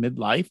if you're in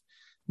midlife,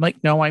 I'm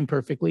like, no, I'm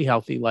perfectly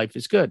healthy. Life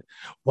is good.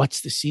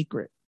 What's the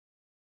secret?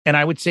 And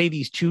I would say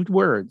these two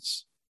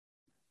words,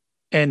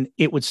 and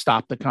it would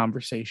stop the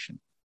conversation: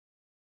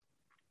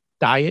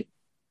 diet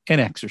and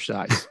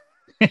exercise.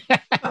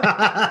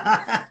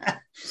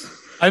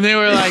 And they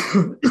were like,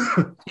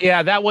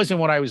 yeah, that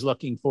wasn't what I was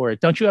looking for.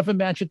 Don't you have a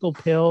magical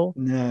pill?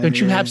 No, Don't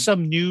you have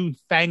some new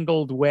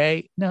fangled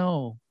way?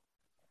 No.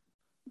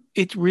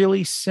 It's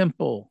really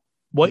simple.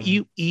 What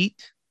you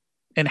eat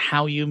and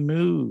how you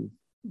move.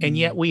 And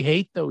yet we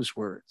hate those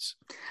words.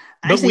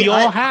 But actually, we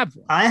all have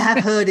them. I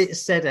have heard it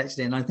said,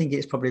 actually, and I think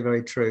it's probably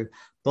very true.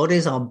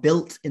 Bodies are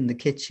built in the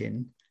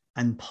kitchen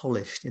and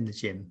polished in the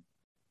gym.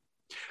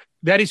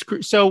 That is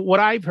so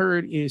what I've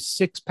heard is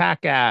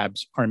 6-pack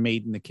abs are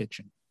made in the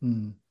kitchen.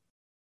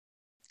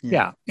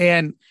 Yeah.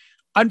 And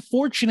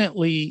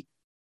unfortunately,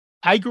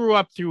 I grew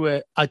up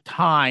through a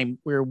time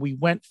where we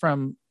went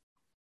from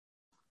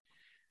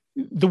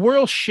the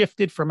world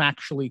shifted from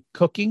actually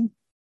cooking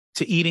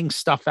to eating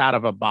stuff out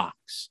of a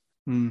box.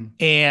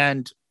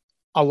 And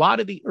a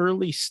lot of the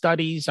early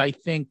studies, I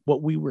think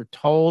what we were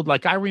told,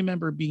 like I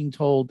remember being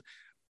told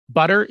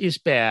butter is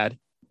bad,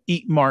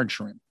 eat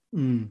margarine,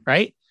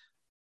 right?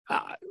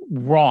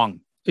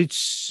 Wrong. It's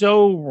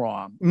so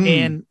wrong.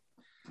 And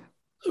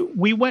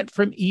we went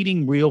from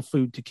eating real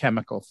food to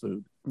chemical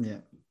food. Yeah.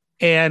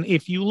 And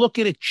if you look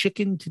at a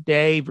chicken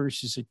today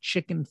versus a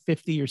chicken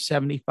 50 or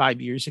 75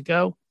 years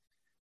ago,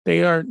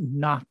 they are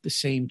not the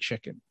same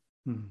chicken.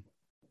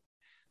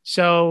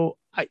 So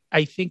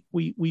I think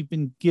we've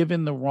been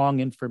given the wrong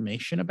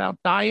information about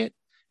diet.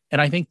 And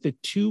I think the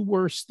two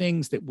worst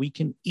things that we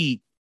can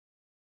eat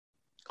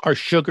are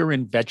sugar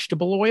and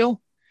vegetable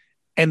oil.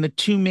 And the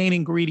two main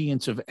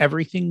ingredients of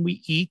everything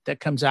we eat that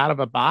comes out of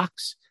a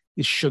box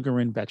is sugar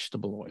and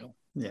vegetable oil.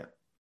 Yeah.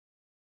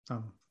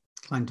 I'm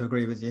inclined to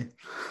agree with you.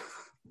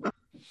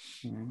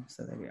 Yeah,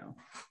 so there we are.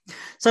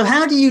 So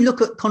how do you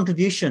look at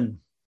contribution?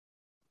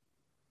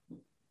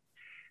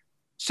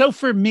 So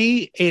for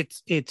me,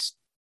 it's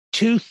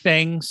two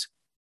things.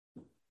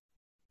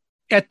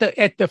 At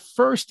the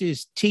first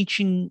is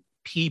teaching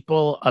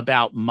people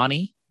about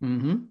money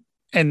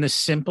and the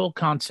simple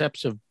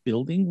concepts of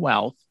building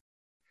wealth,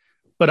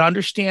 but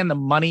understand the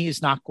money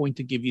is not going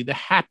to give you the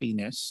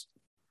happiness,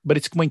 but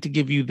it's going to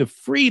give you the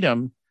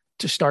freedom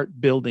to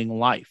start building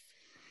life.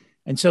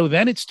 And so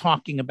then it's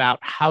talking about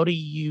how do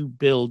you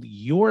build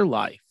your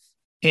life?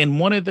 And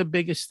one of the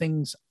biggest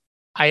things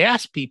I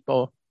ask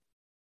people,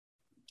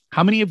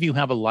 how many of you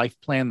have a life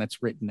plan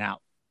that's written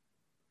out?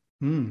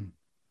 And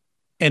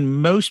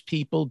most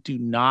people do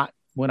not.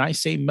 When I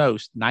say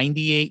most,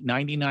 98,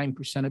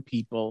 99% of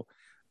people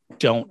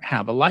don't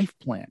have a life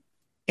plan.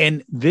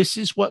 And this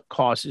is what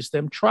causes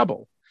them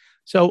trouble.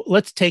 So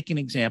let's take an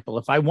example.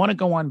 If I want to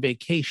go on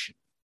vacation,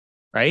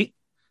 right?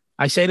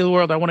 I say to the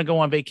world, I want to go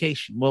on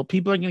vacation. Well,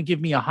 people are going to give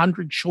me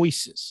 100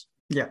 choices.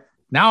 Yeah.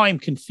 Now I'm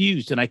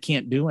confused and I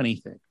can't do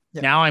anything.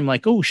 Yeah. Now I'm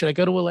like, oh, should I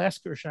go to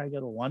Alaska or should I go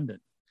to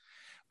London?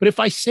 But if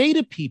I say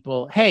to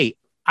people, hey,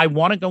 I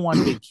want to go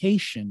on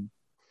vacation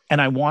and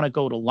I want to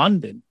go to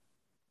London,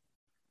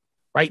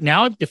 right?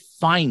 Now I've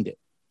defined it.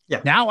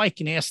 Yeah. Now I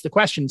can ask the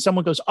question.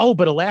 Someone goes, oh,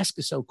 but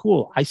Alaska's so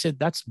cool. I said,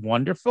 that's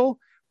wonderful,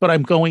 but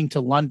I'm going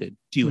to London.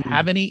 Do you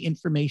have any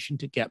information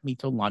to get me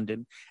to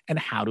London and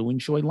how to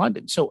enjoy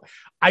London? So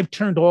I've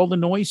turned all the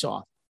noise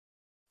off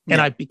and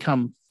I've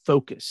become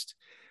focused.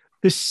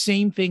 The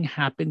same thing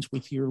happens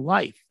with your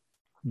life.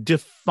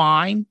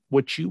 Define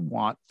what you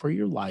want for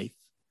your life,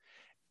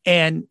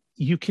 and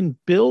you can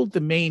build the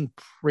main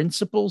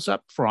principles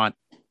up front.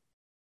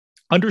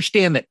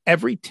 Understand that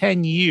every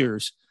 10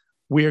 years,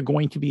 we are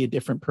going to be a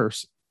different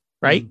person,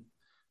 right?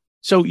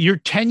 So your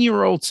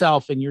 10-year-old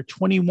self and your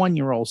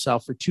 21-year-old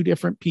self are two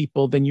different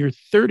people than your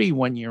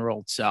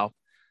 31-year-old self,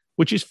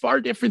 which is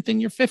far different than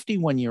your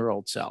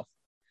 51-year-old self.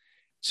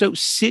 So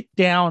sit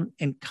down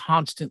and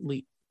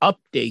constantly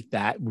update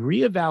that,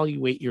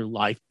 reevaluate your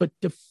life, but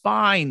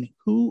define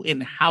who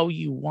and how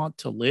you want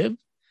to live,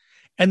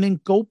 and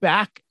then go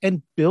back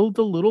and build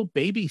the little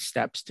baby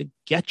steps to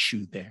get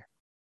you there.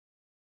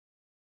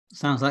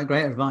 Sounds like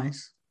great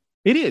advice.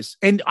 It is.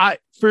 And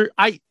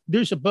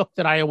there's a book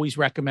that I always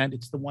recommend.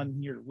 It's the one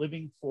here,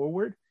 Living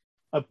Forward,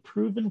 A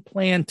Proven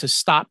Plan to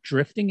Stop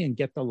Drifting and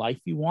Get the Life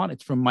You Want.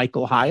 It's from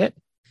Michael Hyatt.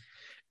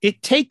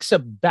 It takes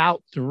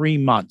about 3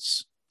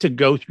 months to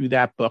go through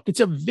that book. It's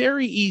a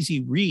very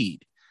easy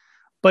read,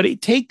 but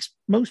it takes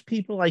most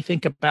people, I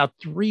think, about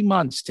 3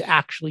 months to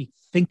actually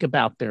think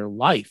about their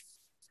life.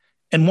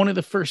 And one of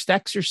the first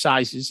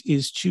exercises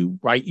is to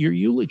write your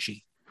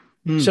eulogy.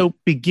 So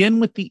begin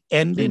with the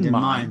end in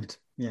mind.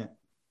 Yeah.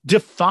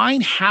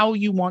 Define how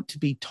you want to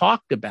be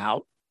talked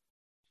about,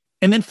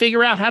 and then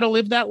figure out how to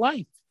live that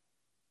life.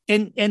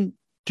 And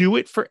do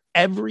it for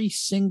every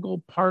single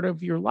part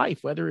of your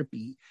life, whether it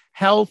be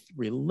health,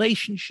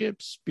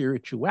 relationships,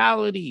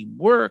 spirituality,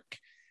 work,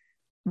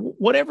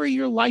 whatever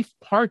your life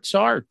parts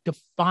are.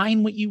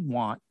 Define what you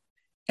want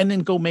and then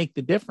go make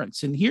the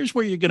difference. And here's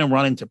where you're going to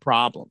run into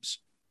problems.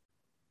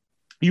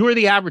 You are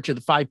the average of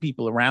the 5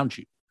 people around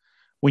you.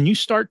 When you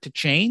start to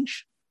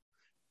change,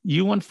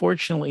 you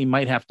unfortunately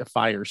might have to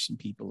fire some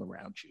people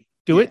around you.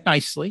 Do it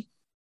nicely,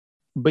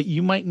 but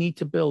you might need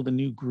to build a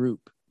new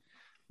group,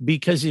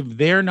 because if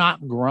they're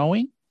not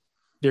growing,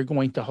 they're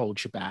going to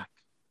hold you back.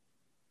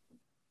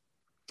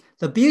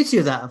 The beauty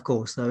of that, of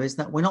course, though, is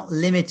that we're not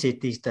limited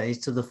these days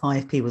to the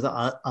 5 people that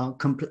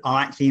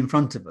are actually in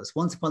front of us.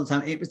 Once upon a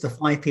time, it was the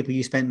 5 people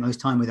you spent most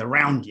time with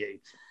around you.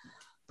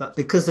 But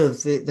because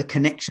of the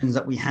connections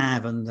that we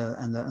have and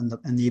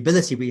the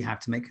ability we have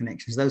to make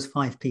connections, those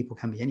 5 people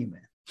can be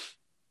anywhere.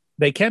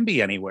 They can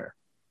be anywhere.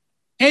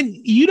 And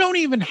you don't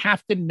even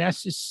have to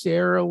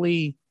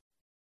necessarily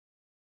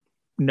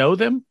know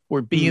them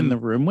or be in the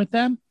room with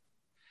them,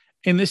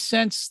 in the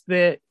sense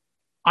that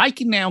I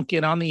can now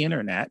get on the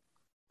internet.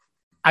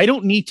 I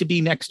don't need to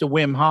be next to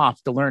Wim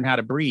Hof to learn how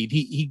to breathe.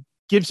 He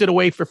gives it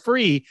away for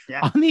free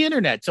on the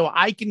internet. So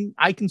I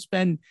can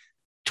spend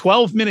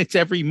 12 minutes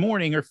every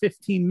morning or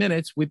 15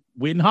 minutes with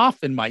Wim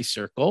Hof in my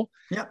circle,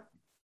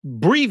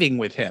 breathing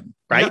with him,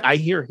 right? I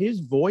hear his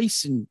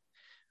voice and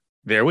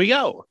there we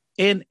go.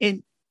 And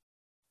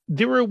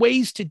there are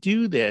ways to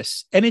do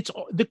this. And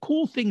the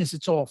cool thing is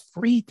it's all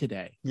free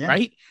today,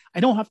 right?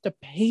 I don't have to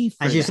pay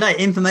for it. As you say,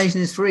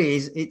 information is free.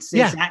 It's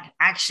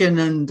action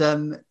and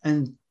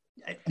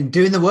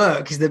doing the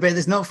work is the bit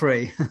that's not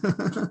free.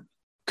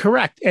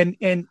 Correct.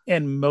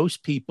 And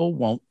most people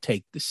won't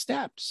take the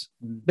steps.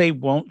 They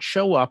won't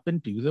show up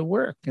and do the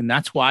work. And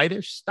that's why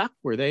they're stuck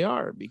where they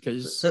are,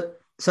 because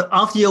so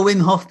after your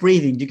Wim Hof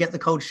breathing, do you get the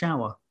cold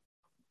shower?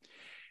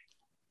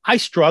 I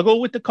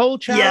struggle with the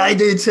cold shower. Yeah, I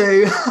do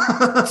too.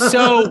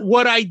 So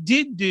what I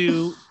did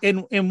do,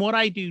 and what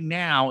I do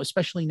now,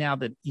 especially now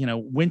that,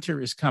 winter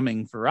is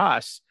coming for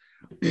us,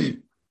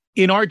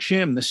 in our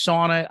gym, the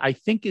sauna, I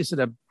think is at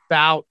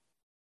about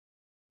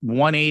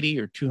 180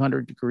 or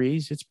 200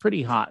 degrees. It's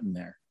pretty hot in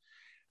there.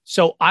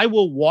 So I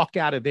will walk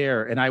out of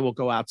there and I will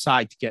go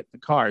outside to get in the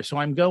car. So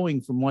I'm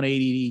going from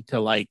 180 to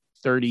like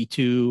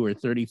 32 or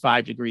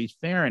 35 degrees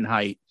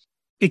Fahrenheit.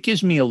 It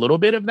gives me a little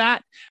bit of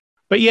that.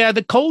 But yeah,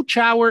 the cold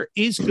shower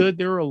is good.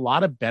 There are a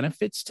lot of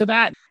benefits to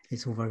that.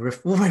 It's all very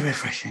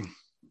refreshing.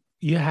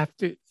 You have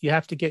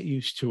to get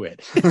used to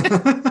it.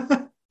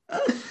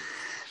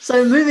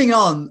 So moving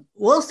on,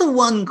 what's the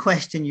one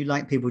question you'd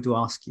like people to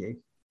ask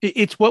you?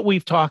 It's what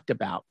we've talked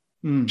about.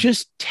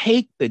 Just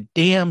take the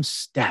damn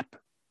step.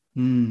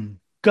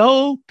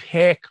 Go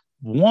pick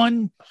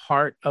one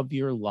part of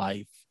your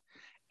life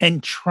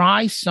and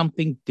try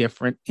something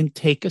different and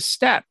take a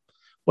step,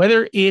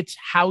 whether it's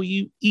how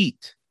you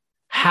eat,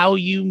 how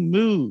you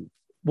move,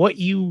 what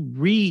you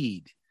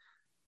read,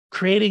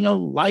 creating a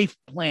life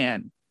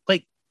plan.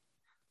 Like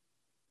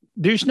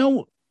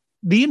the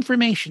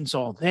information's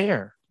all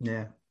there.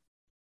 Yeah.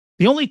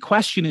 The only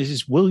question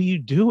is will you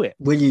do it?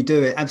 Will you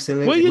do it?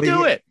 Absolutely. Will you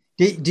do it?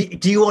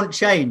 Do you want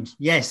change?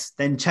 Yes.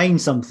 Then change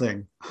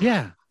something.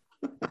 Yeah.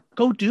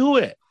 Go do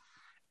it.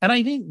 And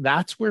I think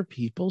that's where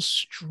people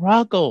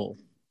struggle.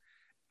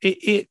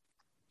 And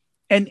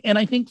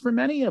I think for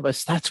many of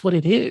us, that's what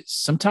it is.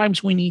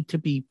 Sometimes we need to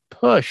be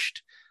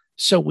pushed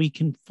so we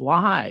can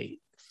fly.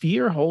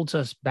 Fear holds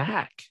us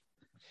back.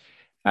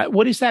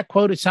 What is that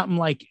quote? It's something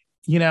like,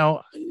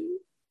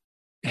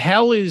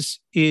 hell is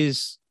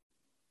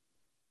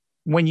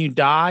when you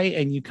die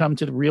and you come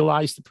to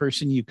realize the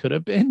person you could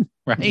have been,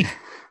 right?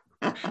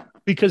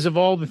 Because of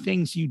all the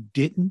things you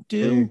didn't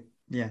do.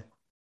 Yeah.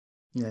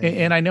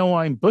 And I know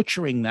I'm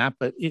butchering that,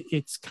 but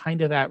it's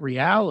kind of that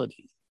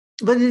reality.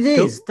 But it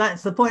is.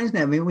 That's the point, isn't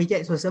it? I mean, we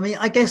get to. I mean,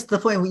 I guess the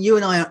point, you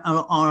and I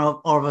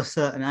are of a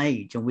certain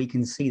age, and we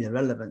can see the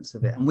relevance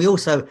of it. And we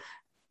also,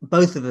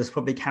 both of us,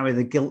 probably carry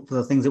the guilt for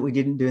the things that we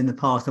didn't do in the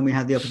past, and we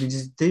had the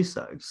opportunity to do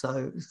so.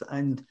 So,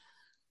 and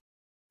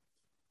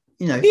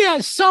yeah,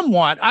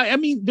 somewhat. I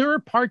mean, there are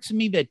parts of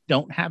me that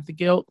don't have the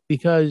guilt,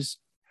 because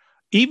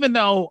even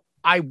though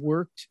I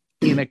worked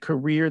in a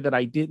career that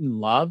I didn't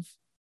love,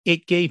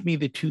 it gave me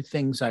the two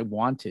things I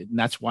wanted, and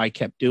that's why I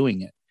kept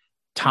doing it: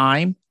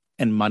 time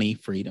and money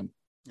freedom.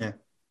 Yeah.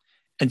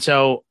 And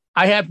so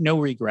I have no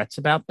regrets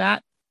about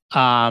that.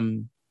 I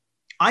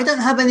don't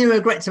have any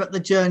regrets about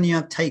the journey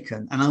I've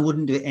taken, and I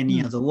wouldn't do it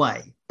any other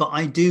way. But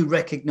I do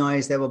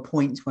recognize there were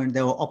points when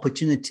there were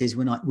opportunities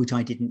which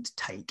I didn't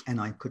take and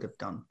I could have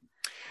done.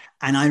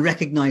 And I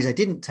recognize I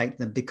didn't take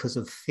them because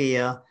of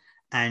fear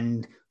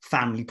and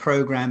family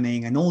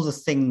programming and all the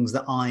things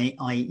that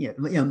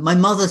my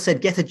mother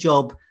said, get a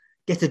job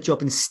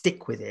and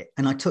stick with it.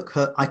 And I took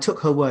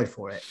her word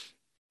for it.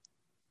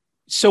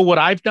 So what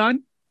I've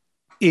done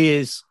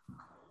is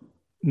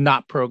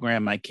not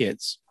program my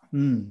kids.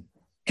 And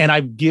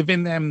I've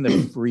given them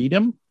the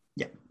freedom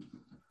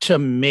to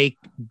make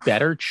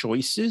better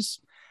choices,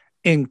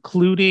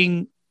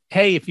 including,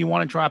 hey, if you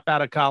want to drop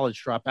out of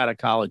college, drop out of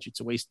college. It's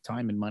a waste of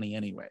time and money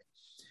anyway.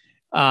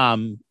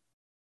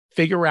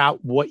 Figure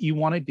out what you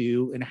want to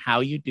do and how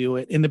you do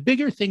it. And the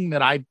bigger thing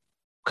that I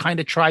kind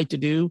of tried to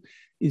do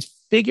is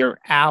figure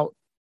out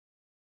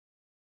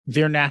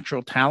their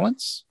natural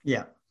talents.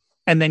 Yeah.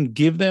 And then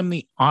give them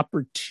the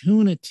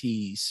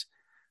opportunities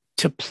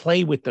to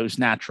play with those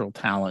natural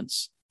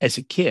talents as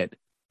a kid.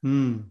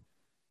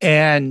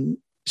 And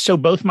so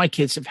both my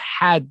kids have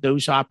had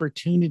those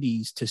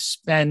opportunities to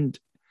spend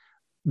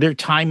their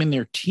time in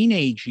their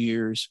teenage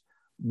years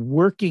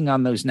working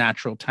on those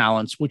natural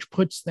talents, which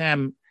puts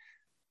them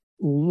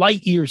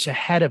light years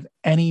ahead of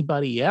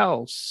anybody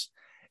else.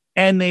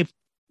 And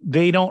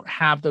they don't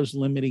have those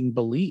limiting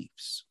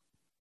beliefs.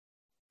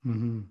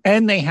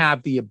 And they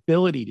have the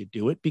ability to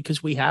do it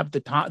because we have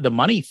the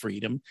money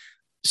freedom.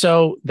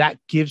 So that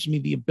gives me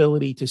the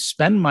ability to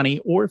spend money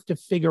or to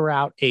figure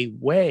out a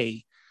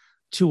way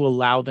to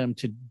allow them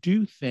to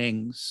do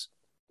things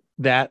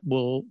that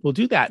will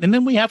do that. And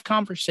then we have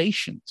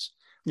conversations.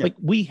 Like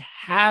we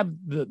have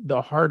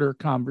the harder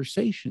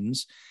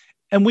conversations,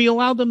 and we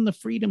allow them the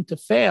freedom to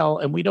fail.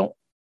 And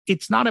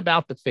it's not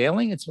about the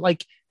failing. It's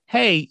like,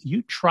 hey,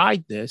 you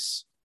tried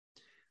this.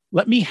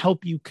 Let me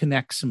help you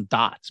connect some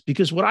dots.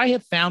 Because what I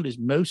have found is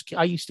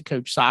I used to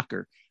coach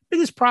soccer.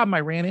 Biggest problem I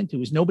ran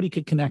into is nobody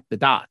could connect the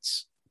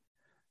dots.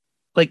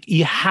 Like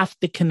you have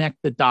to connect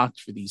the dots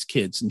for these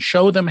kids and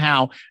show them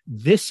how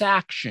this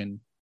action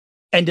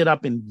ended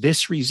up in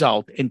this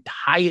result, and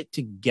tie it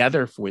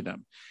together for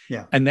them.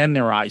 Yeah. And then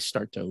their eyes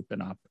start to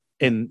open up,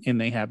 and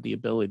they have the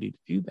ability to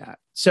do that.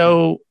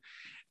 So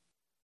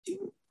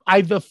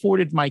I've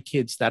afforded my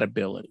kids that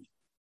ability.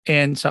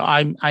 And so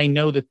I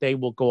know that they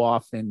will go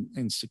off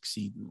and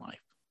succeed in life.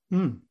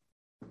 Mm.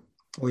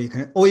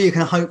 All you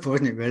can hope for,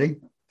 isn't it, really?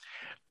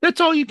 That's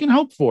all you can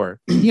hope for,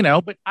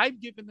 but I've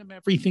given them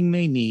everything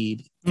they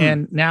need.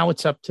 And now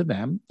it's up to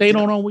them. They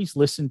don't always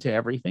listen to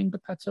everything,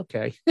 but that's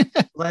okay.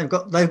 they've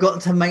got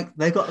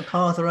to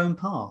carve their own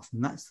path,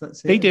 and that's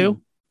it. They do.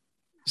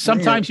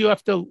 Sometimes you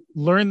have to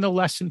learn the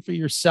lesson for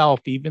yourself,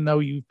 even though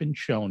you've been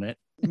shown it.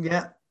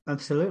 Yeah,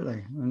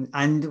 absolutely.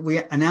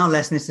 And our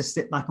lesson is to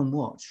sit back and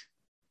watch.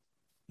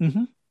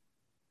 Mm-hmm.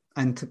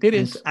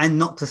 And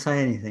not to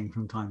say anything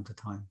from time to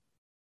time.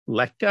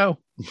 Let go.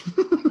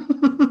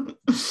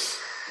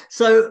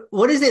 So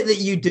what is it that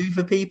you do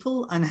for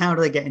people, and how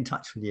do they get in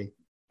touch with you?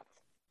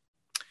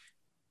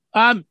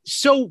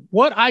 So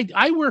what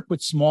I work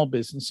with small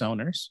business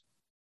owners,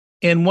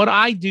 and what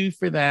I do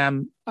for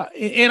them,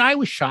 and I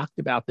was shocked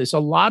about this. A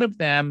lot of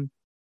them,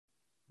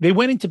 they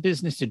went into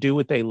business to do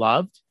what they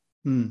loved,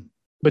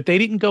 but they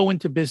didn't go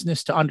into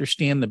business to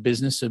understand the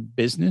business of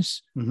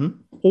business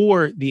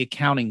or the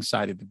accounting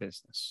side of the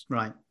business.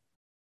 Right.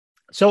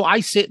 So I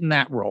sit in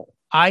that role.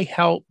 I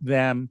help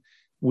them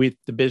with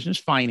the business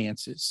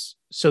finances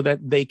so that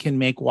they can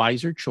make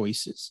wiser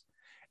choices.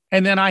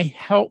 And then I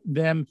help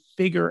them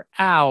figure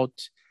out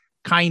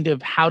kind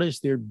of how does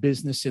their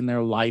business and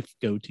their life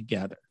go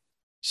together.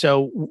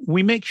 So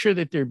we make sure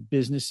that their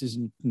business is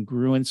in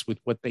congruence with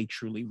what they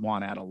truly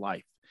want out of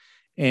life.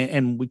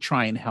 And we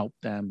try and help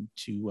them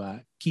to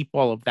keep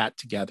all of that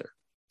together.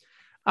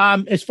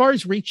 As far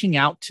as reaching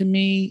out to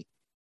me,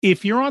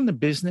 if you're on the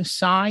business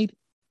side,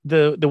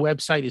 the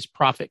website is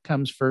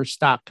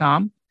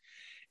profitcomesfirst.com.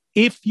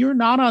 If you're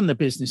not on the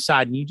business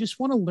side and you just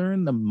want to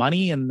learn the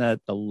money and the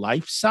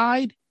life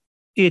side,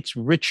 it's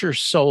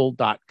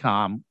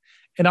richersoul.com.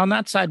 And on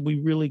that side, we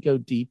really go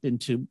deep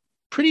into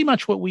pretty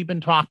much what we've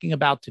been talking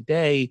about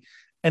today,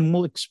 and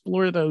we'll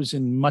explore those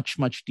in much,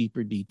 much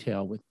deeper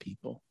detail with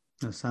people.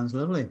 That sounds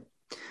lovely.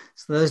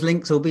 So those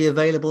links will be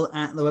available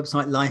at the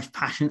website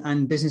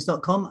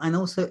lifepassionandbusiness.com and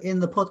also in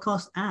the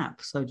podcast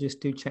app. So just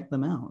do check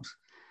them out.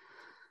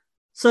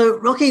 So,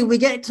 Rocky, we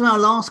get to our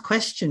last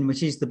question,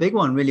 which is the big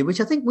one, really, which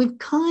I think we've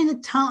kind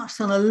of touched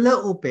on a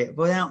little bit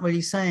without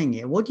really saying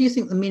it. What do you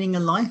think the meaning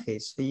of life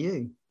is for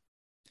you?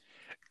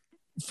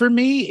 For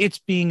me, it's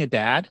being a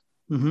dad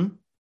and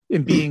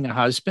being a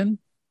husband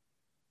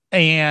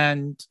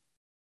and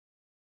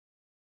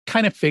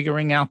kind of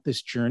figuring out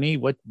this journey.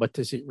 What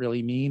does it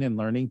really mean, and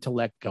learning to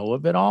let go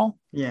of it all?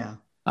 Yeah.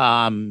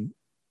 The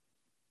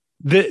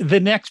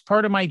next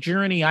part of my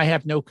journey, I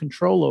have no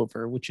control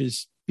over, which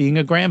is being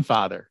a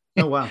grandfather.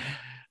 Oh, wow.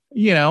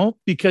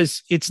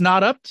 Because it's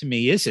not up to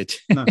me, is it?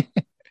 No.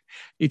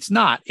 It's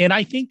not. And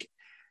I think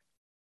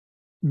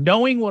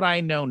knowing what I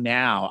know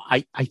now,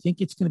 I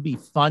think it's going to be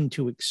fun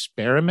to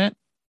experiment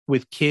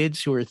with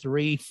kids who are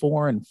 3,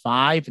 4, and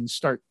 5 and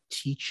start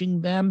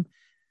teaching them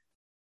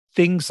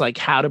things like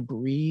how to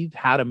breathe,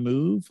 how to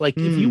move. Like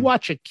if you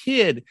watch a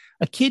kid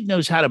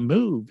knows how to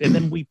move, and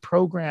then we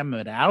program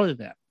it out of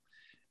them.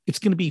 It's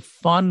going to be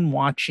fun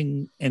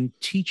watching and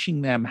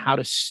teaching them how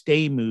to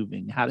stay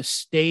moving, how to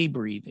stay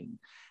breathing,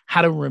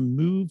 how to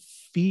remove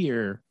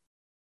fear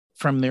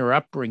from their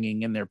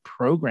upbringing and their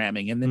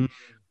programming. And then,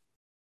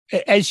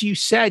 as you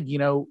said,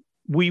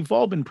 we've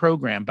all been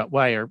programmed by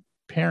why our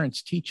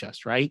parents teach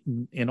us, right?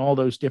 And all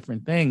those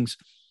different things.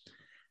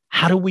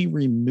 How do we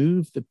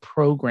remove the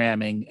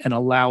programming and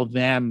allow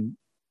them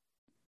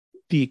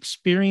the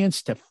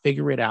experience to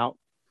figure it out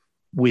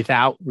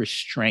without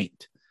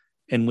restraint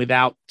and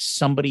without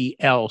somebody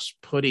else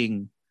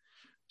putting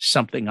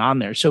something on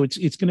there? So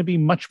it's going to be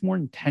much more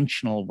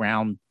intentional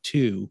round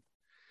 2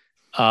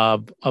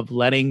 of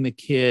letting the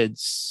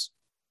kids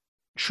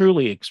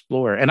truly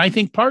explore. And I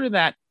think part of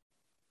that,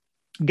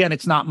 again,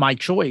 it's not my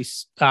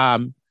choice,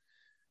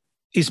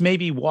 is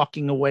maybe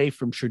walking away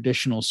from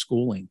traditional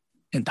schooling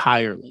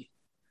entirely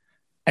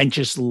and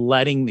just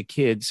letting the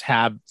kids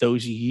have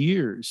those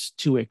years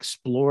to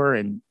explore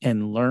and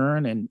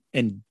learn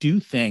and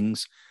do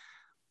things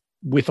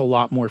with a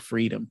lot more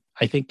freedom.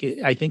 I think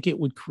it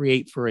would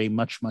create for a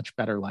much, much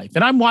better life.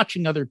 And I'm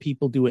watching other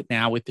people do it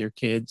now with their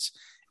kids,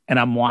 and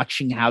I'm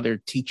watching how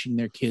they're teaching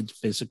their kids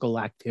physical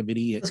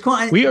activity. There's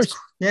quite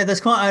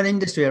an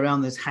industry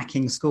around this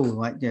hacking school,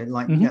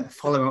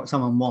 following what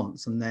someone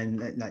wants and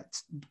then like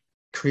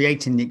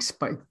creating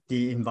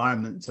the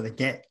environment so they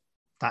get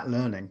that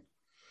learning.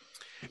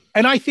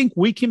 And I think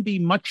we can be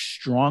much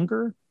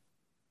stronger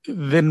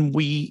than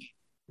we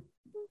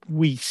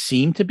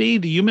seem to be.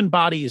 The human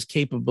body is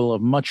capable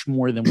of much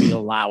more than we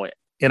allow it.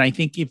 And I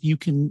think if you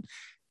can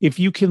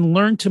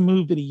learn to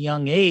move at a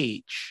young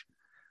age,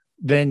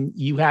 then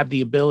you have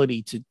the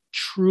ability to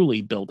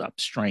truly build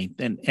up strength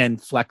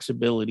and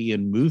flexibility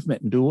and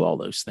movement and do all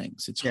those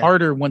things. It's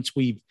harder once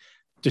we've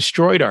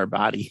destroyed our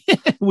body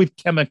with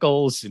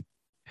chemicals.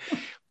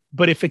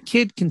 But if a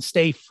kid can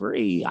stay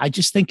free, I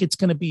just think it's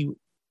going to be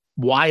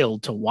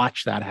wild to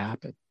watch that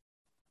happen.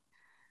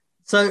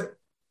 So,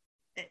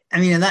 I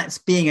mean, and that's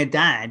being a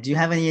dad. Do you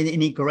have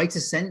any greater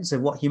sense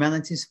of what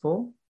humanity is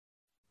for?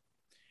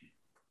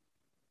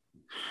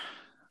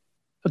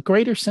 A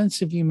greater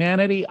sense of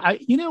humanity.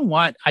 You know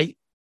what? I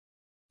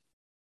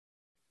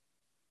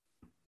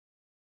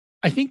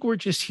think we're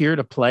just here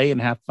to play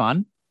and have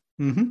fun.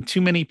 Mm-hmm.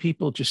 Too many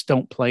people just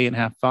don't play and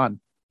have fun.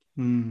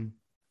 Mm.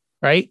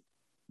 Right?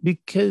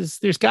 Because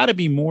there's got to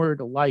be more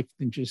to life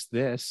than just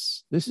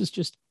this. This is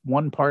just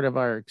one part of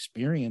our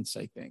experience,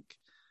 I think.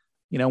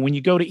 You know, when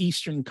you go to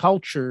Eastern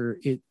culture,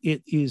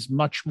 it is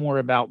much more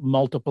about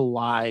multiple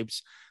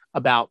lives,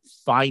 about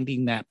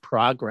finding that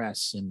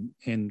progress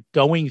and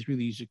going through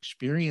these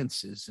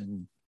experiences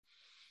and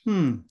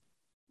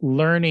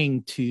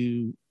learning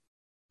to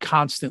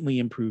constantly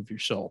improve your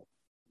soul.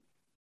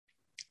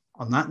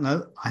 On that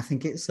note, I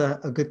think it's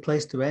a good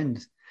place to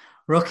end.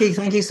 Rocky,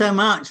 thank you so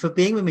much for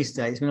being with me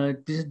today. It's been a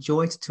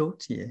joy to talk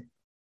to you.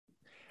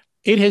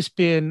 It has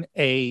been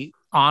an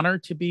honor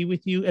to be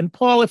with you. And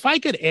Paul, if I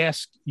could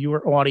ask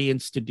your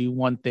audience to do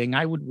one thing,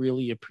 I would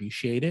really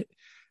appreciate it.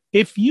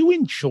 If you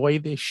enjoy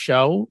this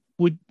show,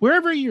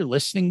 wherever you're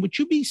listening, would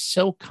you be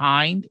so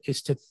kind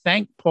as to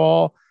thank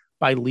Paul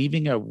by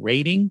leaving a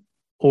rating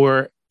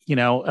or,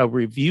 a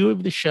review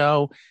of the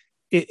show?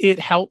 It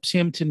helps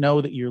him to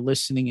know that you're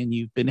listening and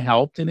you've been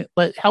helped, and it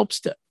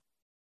helps to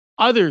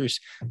others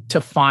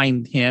to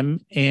find him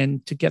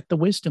and to get the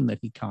wisdom that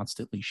he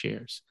constantly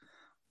shares.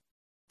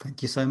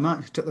 Thank you so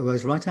much. Took the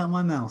words right out of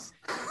my mouth.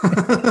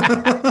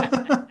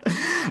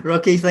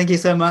 Rocky, thank you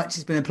so much.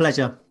 It's been a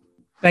pleasure.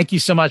 Thank you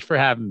so much for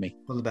having me.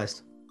 All the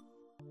best.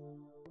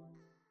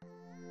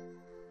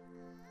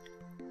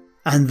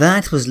 And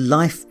that was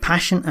Life,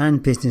 Passion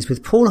and Business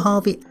with Paul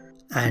Harvey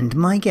and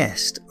my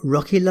guest,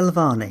 Rocky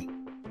Lalvani.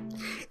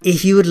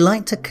 If you would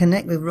like to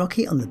connect with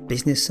Rocky on the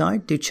business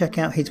side, do check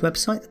out his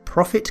website,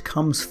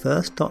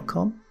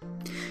 profitcomesfirst.com.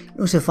 You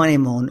can also find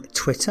him on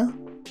Twitter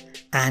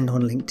and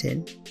on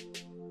LinkedIn.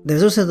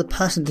 There's also the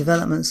personal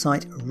development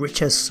site,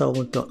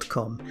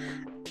 richersoul.com.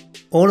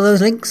 All of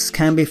those links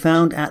can be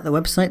found at the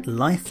website,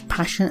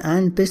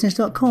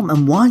 lifepassionandbusiness.com.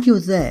 And while you're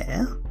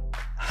there,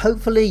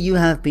 hopefully you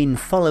have been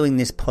following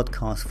this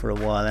podcast for a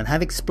while and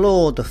have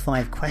explored the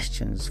 5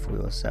 questions for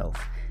yourself.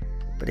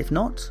 But if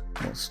not,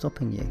 what's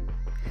stopping you?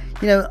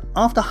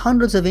 After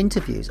hundreds of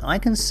interviews, I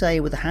can say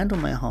with a hand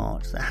on my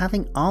heart that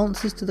having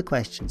answers to the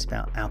questions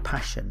about our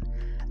passion,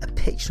 a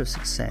picture of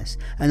success,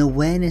 an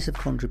awareness of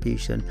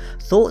contribution,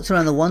 thoughts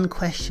around the one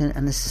question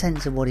and a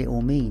sense of what it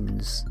all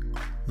means,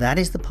 that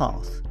is the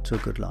path to a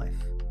good life.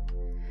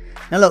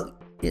 Now look,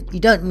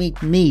 you don't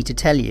need me to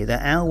tell you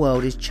that our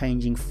world is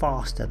changing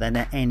faster than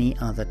at any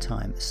other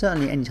time,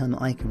 certainly any time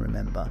that I can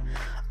remember,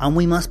 and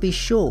we must be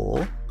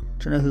sure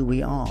to know who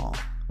we are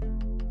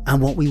and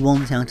what we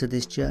want out of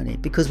this journey,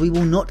 because we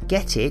will not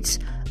get it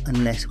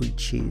unless we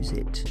choose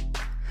it.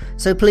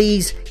 So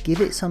please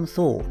give it some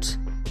thought,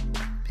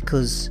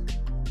 because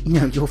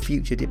your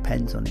future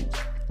depends on it.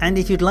 And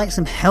if you'd like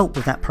some help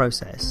with that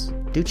process,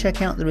 do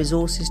check out the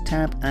resources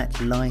tab at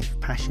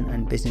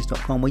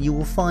lifepassionandbusiness.com, where you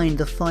will find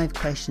the 5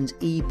 questions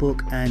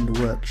ebook and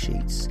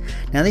worksheets.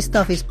 Now this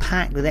stuff is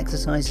packed with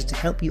exercises to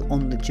help you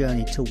on the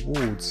journey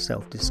towards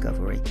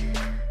self-discovery,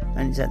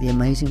 and it's at the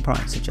amazing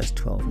price of just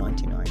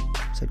 $12.99.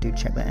 So do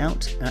check that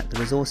out at the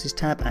resources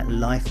tab at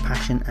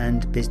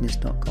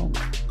lifepassionandbusiness.com.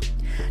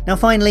 Now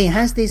finally,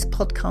 has this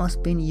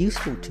podcast been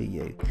useful to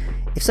you?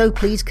 If so,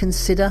 please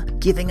consider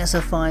giving us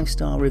a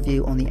 5-star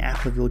review on the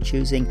app of your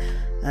choosing,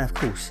 and of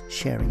course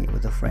sharing it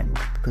with a friend,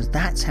 because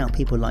that's how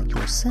people like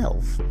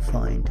yourself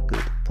find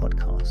good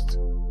podcasts.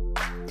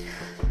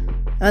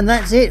 And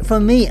that's it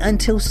from me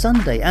until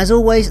Sunday. As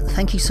always,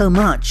 thank you so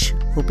much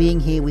for being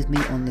here with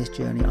me on this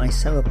journey. I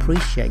so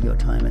appreciate your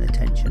time and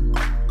attention.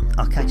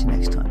 I'll catch you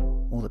next time.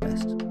 All the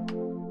best.